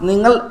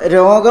നിങ്ങൾ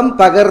രോഗം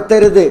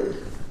പകർത്തരുത്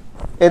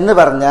എന്ന്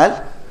പറഞ്ഞാൽ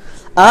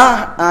ആ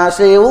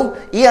ആശയവും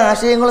ഈ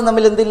ആശയങ്ങളും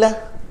തമ്മിൽ എന്തില്ല?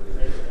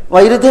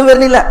 വൈരുദ്ധ്യം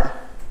വരുന്നില്ല.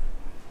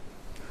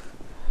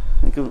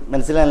 എനിക്ക്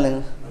മനസ്സിലായില്ല.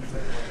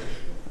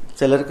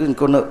 ചിലർക്ക്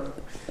എനിക്കൊണ്ട്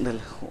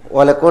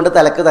ഒലക്കൊണ്ട്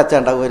തലക്ക്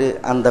തച്ചാണ്ടാവും ഒരു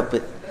അന്തപ്പ്.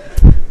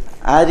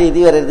 ആ രീതി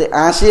വരരുത്.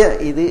 ആശയം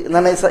ഇത് എന്ന്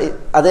പറഞ്ഞാൽ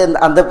അത്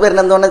അന്തപ്പ്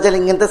വരുന്നത് എന്തുകൊണ്ടെന്ന് വെച്ചാൽ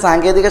ഇങ്ങനത്തെ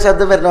സാങ്കേതിക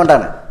ശബ്ദം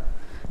വരുന്നതുകൊണ്ടാണ്.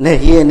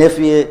 നഹി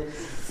നഫി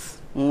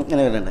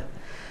ഇങ്ങനെ വരുന്നുണ്ട്.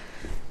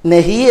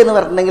 നഹി എന്ന്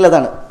പറഞ്ഞിട്ടുണ്ടെങ്കിൽ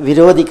അതാണ്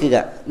വിരോധിക്കുക,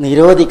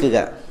 നിരോധിക്കുക.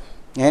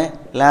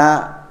 ലാ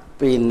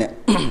പിന്നെ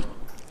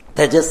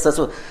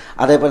തജസ്സസു,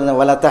 അതേപോലെ തന്നെ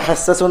വല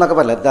തഹസ്സസു എന്നൊക്കെ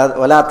പറയില്ലേ,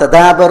 വല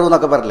തദാബറു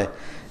എന്നൊക്കെ പറയില്ലേ.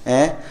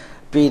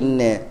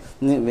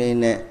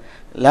 പിന്നെ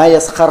ലാ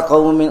യസ്ഖർ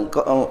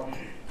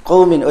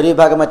ഖൗമിൻ ഒരു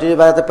വിഭാഗം മറ്റൊരു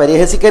വിഭാഗത്തെ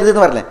പരിഹസിക്കരുത്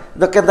എന്ന് പറഞ്ഞേ.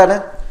 ഇതൊക്കെ എന്താണ്?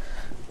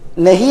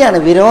 നഹിയാണ്,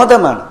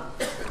 വിരോധമാണ്.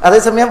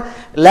 അതേസമയം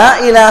ലാ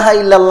ഇലാഹ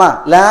ഇല്ലല്ലാ,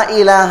 ലാ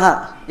ഇലാഹ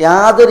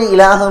യാതൊരു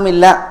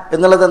ഇലാഹുമില്ല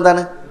എന്നുള്ളത്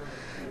എന്താണ്?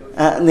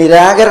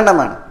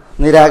 നിരാകരണമാണ്.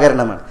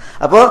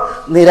 അപ്പോൾ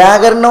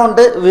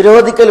നിരാകരണമുണ്ട്,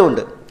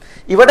 വിരോധിക്കലുമുണ്ട്.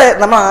 ഇവിടെ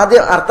നമ്മൾ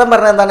ആദ്യം അർത്ഥം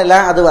പറഞ്ഞത് എന്താണ്? ലാ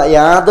അദ്വ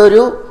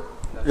യാതൊരു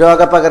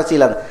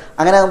രോഗപകർച്ചയിലാണ്.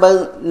 അങ്ങനെ ആകുമ്പോൾ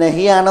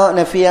നഹിയാണോ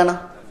നഫിയാണോ?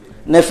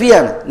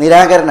 നഫിയാണ്,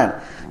 നിരാകരണമാണ്.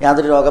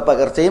 യാതൊരു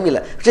രോഗപകർച്ചയും ഇല്ല.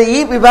 പക്ഷെ ഈ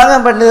വിഭാഗം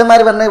പണ്ഡിതന്മാർ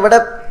പറഞ്ഞ ഇവിടെ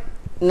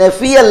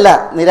നഫിയല്ല,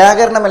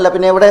 നിരാകരണമല്ല,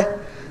 പിന്നെ ഇവിടെ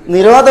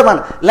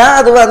നിരോധമാണ്. ലാ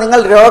അദ്വ നിങ്ങൾ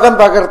രോഗം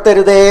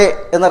പകർത്തരുതേ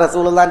എന്ന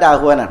റസൂലുള്ളാഹിന്റെ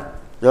ആഹ്വാനാണ്.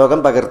 രോഗം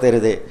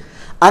പകർത്തരുതേ.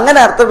 അങ്ങനെ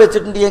അർത്ഥം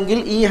വെച്ചിട്ടുണ്ടെങ്കിൽ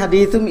ഈ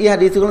ഹദീസും ഈ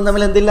ഹദീസുകളും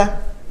തമ്മിൽ എന്തില്ല?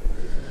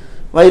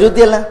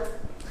 വൈരുദ്ധ്യമല്ല.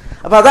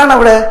 അപ്പൊ അതാണ്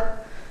അവിടെ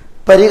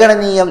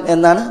പരിഗണനീയം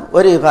എന്നാണ്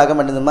ഒരു വിഭാഗം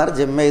പണ്ഡിതന്മാർ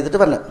ജമ്മ ചെയ്തിട്ട്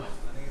പറഞ്ഞത്.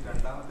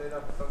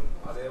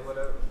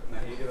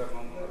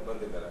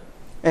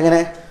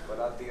 എങ്ങനെ?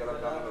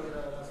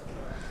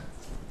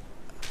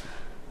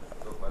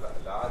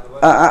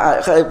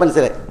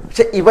 മനസ്സിലായി.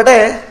 പക്ഷെ ഇവിടെ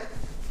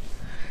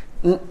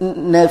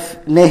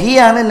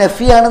നഹിയാണ്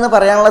നഫിയാണെന്ന്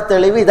പറയാനുള്ള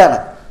തെളിവ് ഇതാണ്.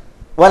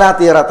 വലാ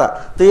തീറത്ത.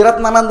 തീറത്ത്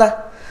എന്ന് പറഞ്ഞാൽ എന്താ?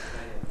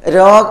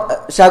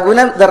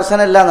 ശകുനം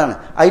ദർശനമല്ല എന്നാണ്.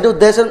 അതിൻ്റെ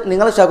ഉദ്ദേശം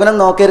നിങ്ങൾ ശകുനം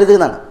നോക്കരുത്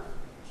എന്നാണ്.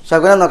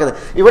 ശകുനം നോക്കരുത്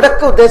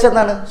ഇവിടെയൊക്കെ ഉദ്ദേശം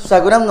എന്താണ്?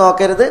 ശകുനം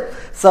നോക്കരുത്,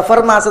 സഫർ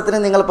മാസത്തിന്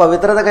നിങ്ങൾ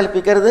പവിത്രത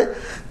കൽപ്പിക്കരുത്,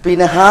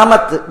 പിന്നെ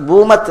ഹാമത്ത്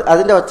ഭൂമത്ത്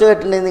അതിൻ്റെ ഒച്ച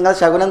കേട്ടിട്ടുണ്ടെങ്കിൽ നിങ്ങൾ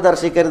ശകുനം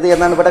ദർശിക്കരുത്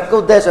എന്നാണ് ഇവിടെയൊക്കെ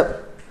ഉദ്ദേശം.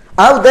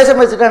 ആ ഉദ്ദേശം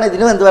വെച്ചിട്ടാണ്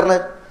ഇതിനും എന്ത്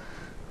പറഞ്ഞത്?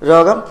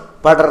 രോഗം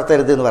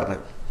പടർത്തരുത് എന്ന്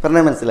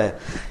പറഞ്ഞത് മനസ്സിലായോ?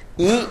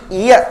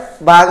 ഈ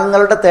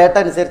ഭാഗങ്ങളുടെ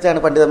തേട്ടനുസരിച്ചാണ്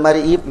പണ്ഡിതന്മാർ,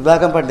 ഈ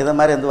വിഭാഗം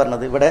പണ്ഡിതന്മാർ എന്ത്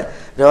പറഞ്ഞത്? ഇവിടെ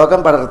രോഗം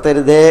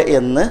പടർത്തരുതേ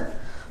എന്ന്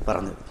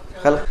പറഞ്ഞത്.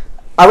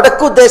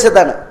 അവിടെയൊക്കെ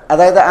ഉദ്ദേശത്താണ്.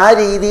 അതായത് ആ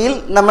രീതിയിൽ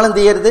നമ്മൾ എന്ത്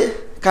ചെയ്യരുത്,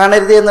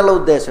 കാണരുത് എന്നുള്ള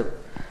ഉദ്ദേശം.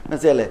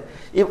 മനസ്സിലല്ലേ?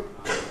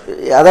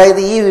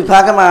 അതായത് ഈ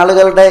വിഭാഗം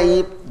ആളുകളുടെ ഈ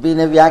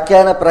പിന്നെ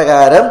വ്യാഖ്യാന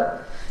പ്രകാരം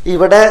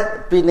ഇവിടെ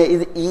പിന്നെ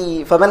ഈ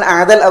ഫമൻ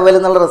ആദൽ അവൽ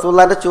എന്നുള്ള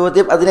റസൂലുള്ളാഹിന്റെ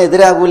ചോദ്യം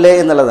അതിനെതിരാകൂലേ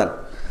എന്നുള്ളതാണ്.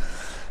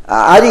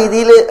 ആ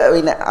രീതിയിൽ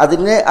പിന്നെ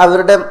അതിന്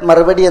അവരുടെ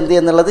മറുപടി എന്ത്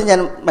എന്നുള്ളത് ഞാൻ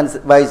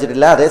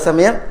വായിച്ചിട്ടില്ല.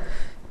 അതേസമയം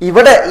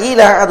ഇവിടെ ഈ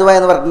ലാ അദ്വ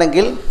എന്ന്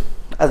പറഞ്ഞിട്ടുണ്ടെങ്കിൽ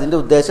അതിൻ്റെ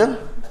ഉദ്ദേശം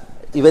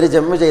ഇവർ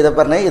ജമ്മു ചെയ്ത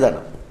പറഞ്ഞ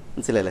ഇതാണ്.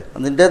 മനസ്സിലല്ലേ?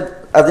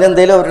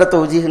 അതിനെന്തെങ്കിലും അവരുടെ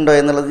തൗജീഹ് ഉണ്ടോ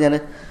എന്നുള്ളത് ഞാൻ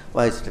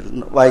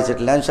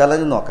വായിച്ചിട്ടില്ല. ഇൻഷാ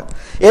അല്ലാഹ് നോക്കാം.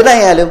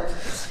 ഏതായാലും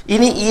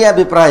ഇനി ഈ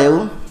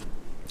അഭിപ്രായവും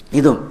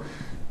ഇതും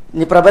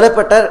ഇനി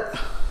പ്രബലപ്പെട്ട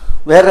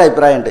വേറൊരു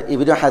അഭിപ്രായമുണ്ട്.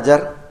 ഇബ്നു ഹജർ,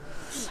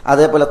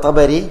 അതേപോലെ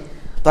തബരി,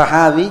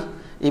 തഹാവി,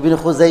 ഇബ്നു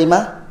ഖുസൈമ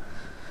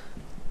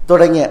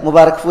തുടങ്ങിയ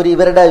മുബാറക് ഫൂരി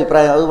ഇവരുടെ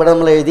അഭിപ്രായം അത് ഇവിടെ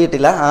നമ്മൾ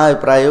എഴുതിയിട്ടില്ല. ആ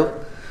അഭിപ്രായവും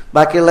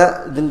ബാക്കിയുള്ള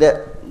ഇതിൻ്റെ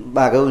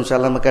ഭാഗവും ഇൻഷാ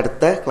അല്ലാഹ് നമുക്ക്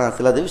അടുത്ത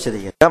ക്ലാസ്സിൽ അത്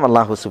വിശദീകരിക്കാം.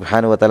 അല്ലാഹു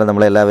സുബ്ഹാനഹു വ തആല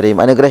നമ്മളെല്ലാവരെയും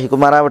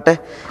അനുഗ്രഹിക്കുമാറാവട്ടെ.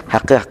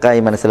 ഹക്ക് ഹക്കായി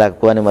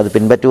മനസ്സിലാക്കുവാനും അത്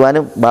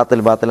പിൻപറ്റുവാനും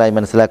ബാത്തിൽ ബാത്തിലായി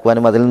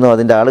മനസ്സിലാക്കുവാനും അതിൽ നിന്നും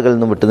അതിൻ്റെ ആളുകളിൽ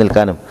നിന്നും വിട്ടു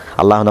നിൽക്കാനും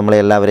അള്ളാഹു നമ്മളെ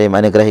എല്ലാവരെയും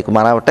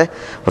അനുഗ്രഹിക്കുമാറാവട്ടെ.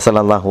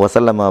 വസല്ലല്ലാഹു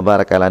വസല്ലമ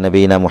വബാറക അലാ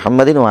നബീന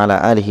മുഹമ്മദിൻ വഅലാ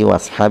ആലിഹി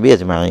വഅസ്ഹാബിഹി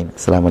അജ്മഈൻ.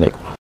 അസ്സലാമു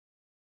അലൈക്കും.